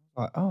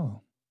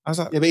 oh, I was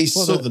like, yeah, but he's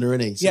what the- southerner,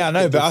 isn't he? So Yeah, I know,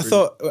 it's but I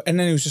different. thought, and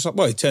then he was just like,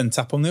 well, he turned the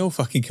tap on, they all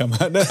fucking come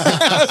out. I was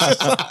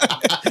just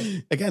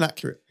like- Again,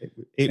 accurate.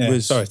 It Yeah,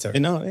 was sorry, Terry.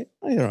 No,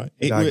 you're right.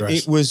 You digress.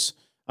 It was.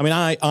 I mean,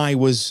 I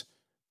was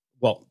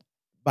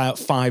about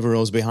 5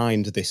 rows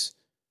behind this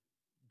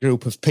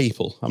group of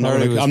people. I'm not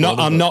Terry was one of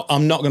them.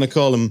 going to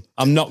call them.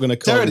 I'm not going to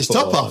call Tearing them his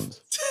top football off.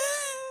 fans.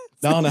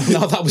 No,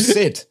 that was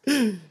Sid.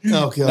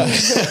 Oh, God.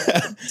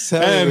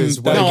 Terry was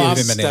don't way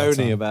give him any airtime.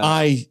 stony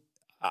about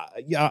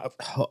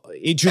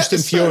It just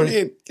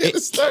infuriated. Get the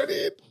stone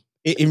in.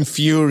 It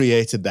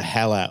infuriated the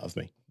hell out of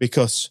me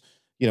because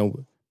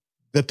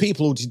the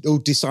people who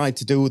decide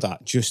to do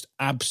that just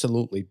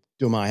absolutely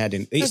do my head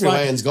in. It's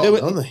Everyone's got them,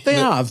 haven't they? They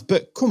have,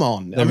 but come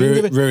on. They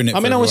ruin it I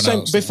for mean, I was everyone saying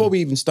else, before yeah. we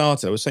even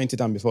started, I was saying to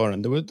Dan before,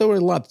 and there were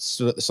lads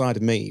stood at the side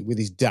of me with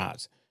his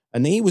dad,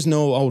 and he was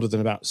no older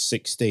than about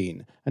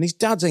 16, and his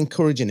dad's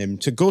encouraging him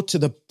to go to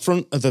the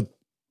front of the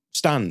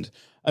stand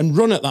and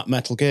run at that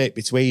metal gate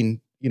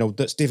between,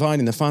 that's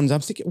dividing the fans. I'm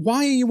thinking,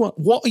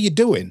 what are you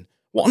doing?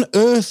 What on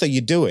earth are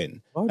you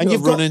doing? Why would you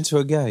run into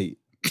a gate?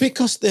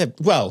 Because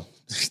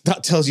that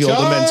tells you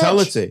all the Charge!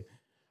 mentality.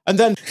 And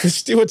then the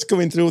steward's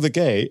coming through the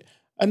gate,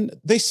 And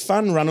this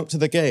fan ran up to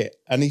the gate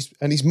and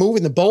he's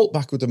moving the bolt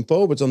backwards and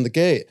forwards on the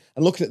gate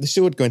and looking at the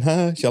steward going,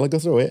 shall I go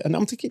through it? And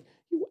I'm thinking,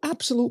 you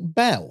absolute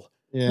bell.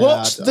 Yeah,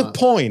 What's the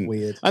point?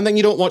 Weird. And then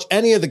you don't watch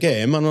any of the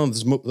game. I know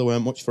there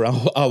weren't much for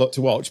our lot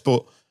to watch,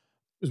 but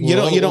you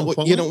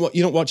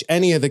don't watch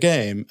any of the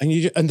game,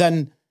 and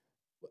then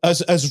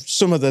as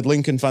some of the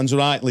Lincoln fans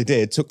rightly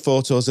did, took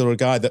photos of a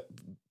guy that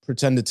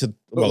pretended to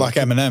look like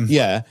Eminem.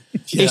 Yeah,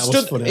 Yeah, that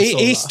was funny. I saw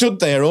he that. stood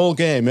there all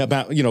game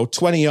about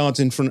 20 yards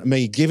in front of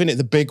me, giving it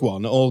the big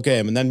one all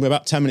game, and then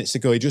about 10 minutes to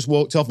go, he just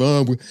walked off.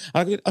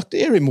 I could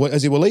hear him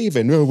as he were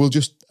leaving. We'll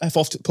just F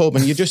off to the pub,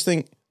 and you just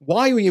think,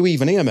 why were you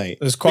even here, mate?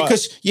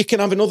 Because you can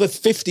have another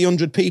 50,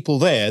 100 people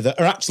there that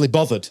are actually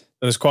bothered.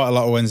 There's quite a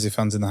lot of Wednesday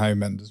fans in the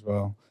home end as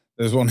well.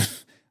 There's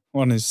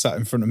one who sat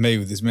in front of me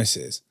with his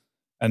missus,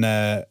 and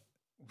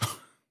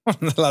one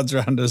of the lads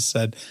around us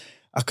said,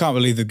 I can't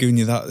believe they've given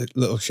you that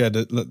little shed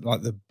at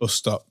like the bus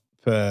stop,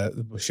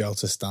 the bus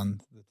shelter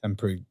stand, the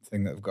temporary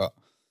thing that they've got.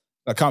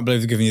 I can't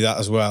believe they're giving you that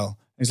as well.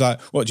 He's like,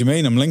 what do you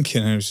mean? I'm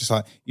Lincoln. And it was just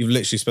like, you've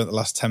literally spent the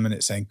last 10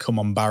 minutes saying, come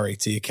on, Barry,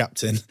 to your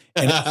captain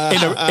in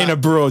a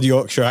broad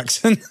Yorkshire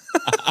accent.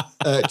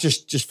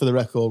 Just for the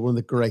record, one of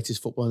the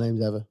greatest football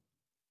names ever.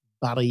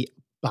 Barry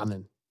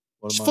Bannon.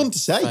 It's fun to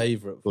say.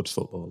 Favourite Good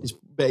football. It's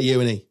better you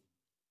and he.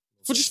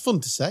 It's just fun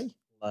to say.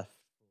 left.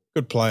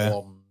 Good player.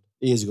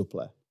 He is a good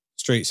player.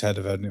 Streets ahead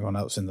of anyone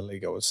else in the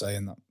league, I would say,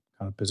 in that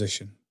kind of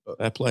position. But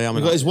Fair play.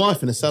 He's got his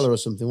wife in a cellar or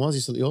something. Why is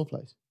he still at your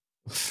place?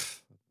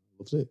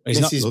 Loves it.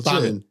 He's not- Mrs. loves it.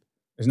 Bannon.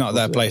 he's not at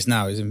their place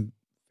now. He's in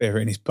fear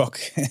in his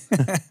pocket.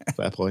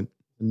 Fair point.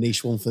 A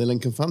niche one for the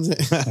Lincoln fans,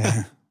 isn't it?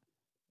 Yeah.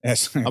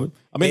 Yes. I mean,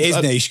 it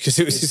is niche because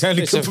it was his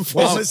only good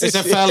performance. It's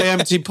a fairly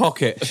empty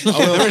pocket.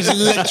 There is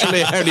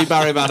literally only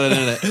Barry Bannon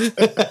in it.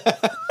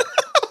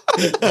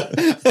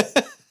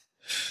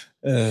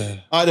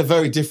 I had a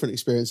very different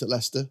experience at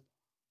Leicester.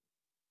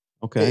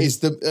 Okay.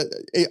 It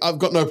is I've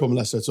got no problem with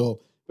Leicester at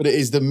all, but it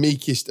is the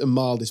meekest and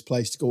mildest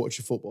place to go watch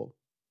your football.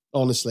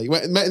 Honestly,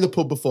 met in the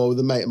pub before with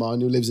a mate of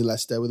mine who lives in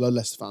Leicester with a lot of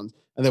Leicester fans,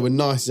 and they were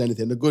nice as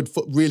anything. A good,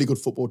 really good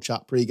football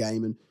chat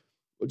pre-game, and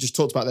just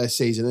talked about their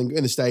season and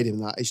in the stadium.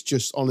 And that it's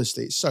just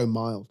honestly, it's so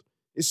mild.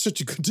 It's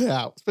such a good day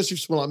out, especially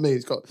for someone like me.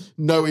 It's got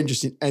no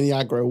interest in any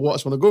aggro.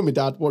 Watch when I go with my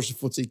dad, watch the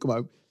footy, come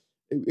home.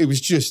 It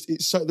was just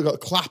it's so they've got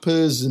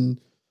clappers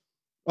and.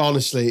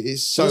 Honestly,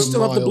 it's so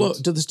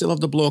mild. Do they still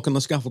have the bloke on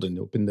the scaffolding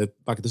up in the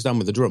back of the stand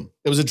with the drum?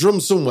 There was a drum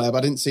somewhere, but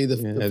I didn't see the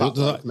back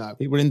bloke, no.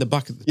 He were in the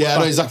back of the Yeah, I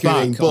know exactly what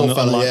you mean. Ball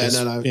fella, like yeah, this.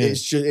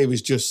 no. Yeah. It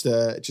was just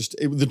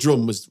the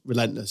drum was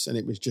relentless and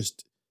it was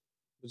just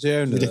Was he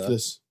owner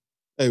ridiculous.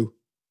 Who?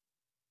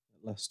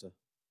 there? Leicester.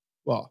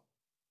 What?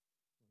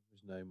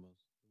 His name was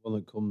the one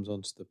that comes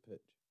onto the pitch.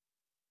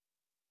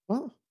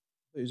 What?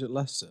 He was at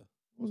Leicester.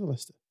 What was it,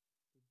 Leicester?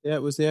 Yeah,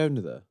 was the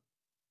owner there?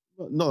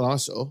 Well, not that I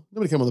saw.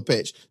 Nobody came on the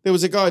pitch. There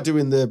was a guy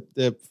doing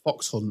the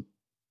fox hunt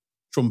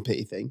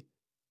trumpety thing.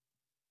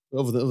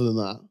 But other than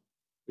that,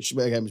 which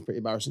again was pretty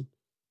embarrassing.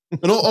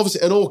 And all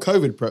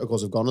COVID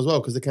protocols have gone as well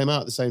because they came out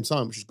at the same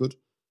time, which is good.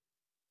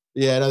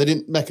 Yeah, no, they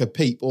didn't make a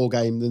peep all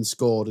game, then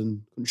scored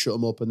and couldn't shut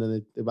them up, and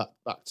then they're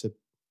back to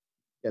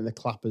getting the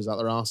clappers out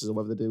their asses or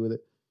whatever they do with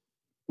it.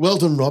 Well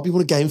done, Rob. You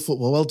won a game of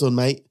football. Well done,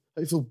 mate.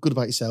 Hope you feel good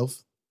about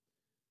yourself.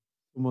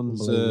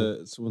 Someone's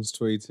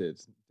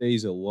tweeted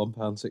diesel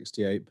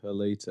 £1.68 per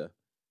litre,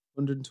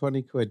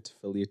 120 quid to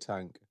fill your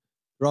tank.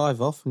 Drive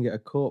off and get a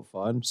court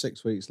fine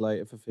 6 weeks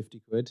later for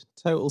 50 quid.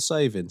 Total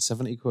saving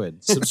 70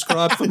 quid.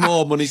 Subscribe for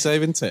more money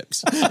saving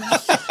tips.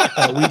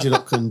 We do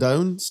not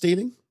condone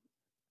stealing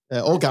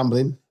or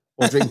gambling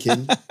or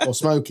drinking or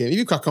smoking. If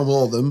you crack on with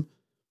all of them,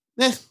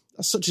 that's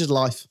such is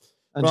life.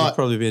 And Right. you'll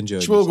probably be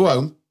enjoying Should we all go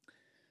home?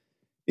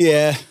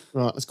 Yeah.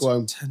 Right, let's go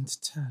home. 10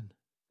 to 10.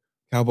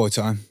 Cowboy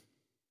time.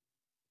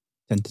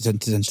 10 to 10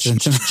 to 10 to 10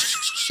 to 10.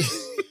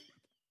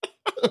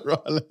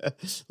 Right,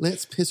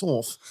 let's piss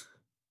off.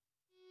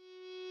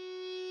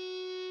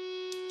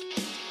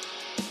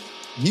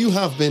 You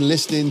have been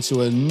listening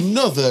to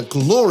another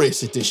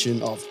glorious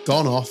edition of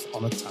Gone Off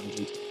on a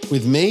Tangent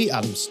with me,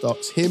 Adam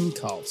Stocks, him,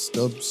 Carl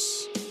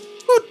Stubbs.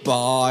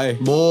 Goodbye.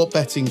 More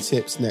betting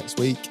tips next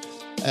week.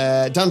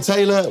 Dan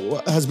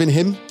Taylor has been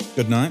him,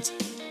 Good night.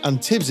 and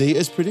Tibbsy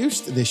has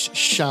produced this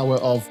shower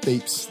of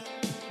beeps.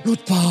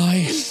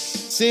 Goodbye.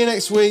 See you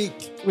next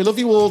week. We love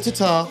you all.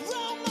 Ta-ta.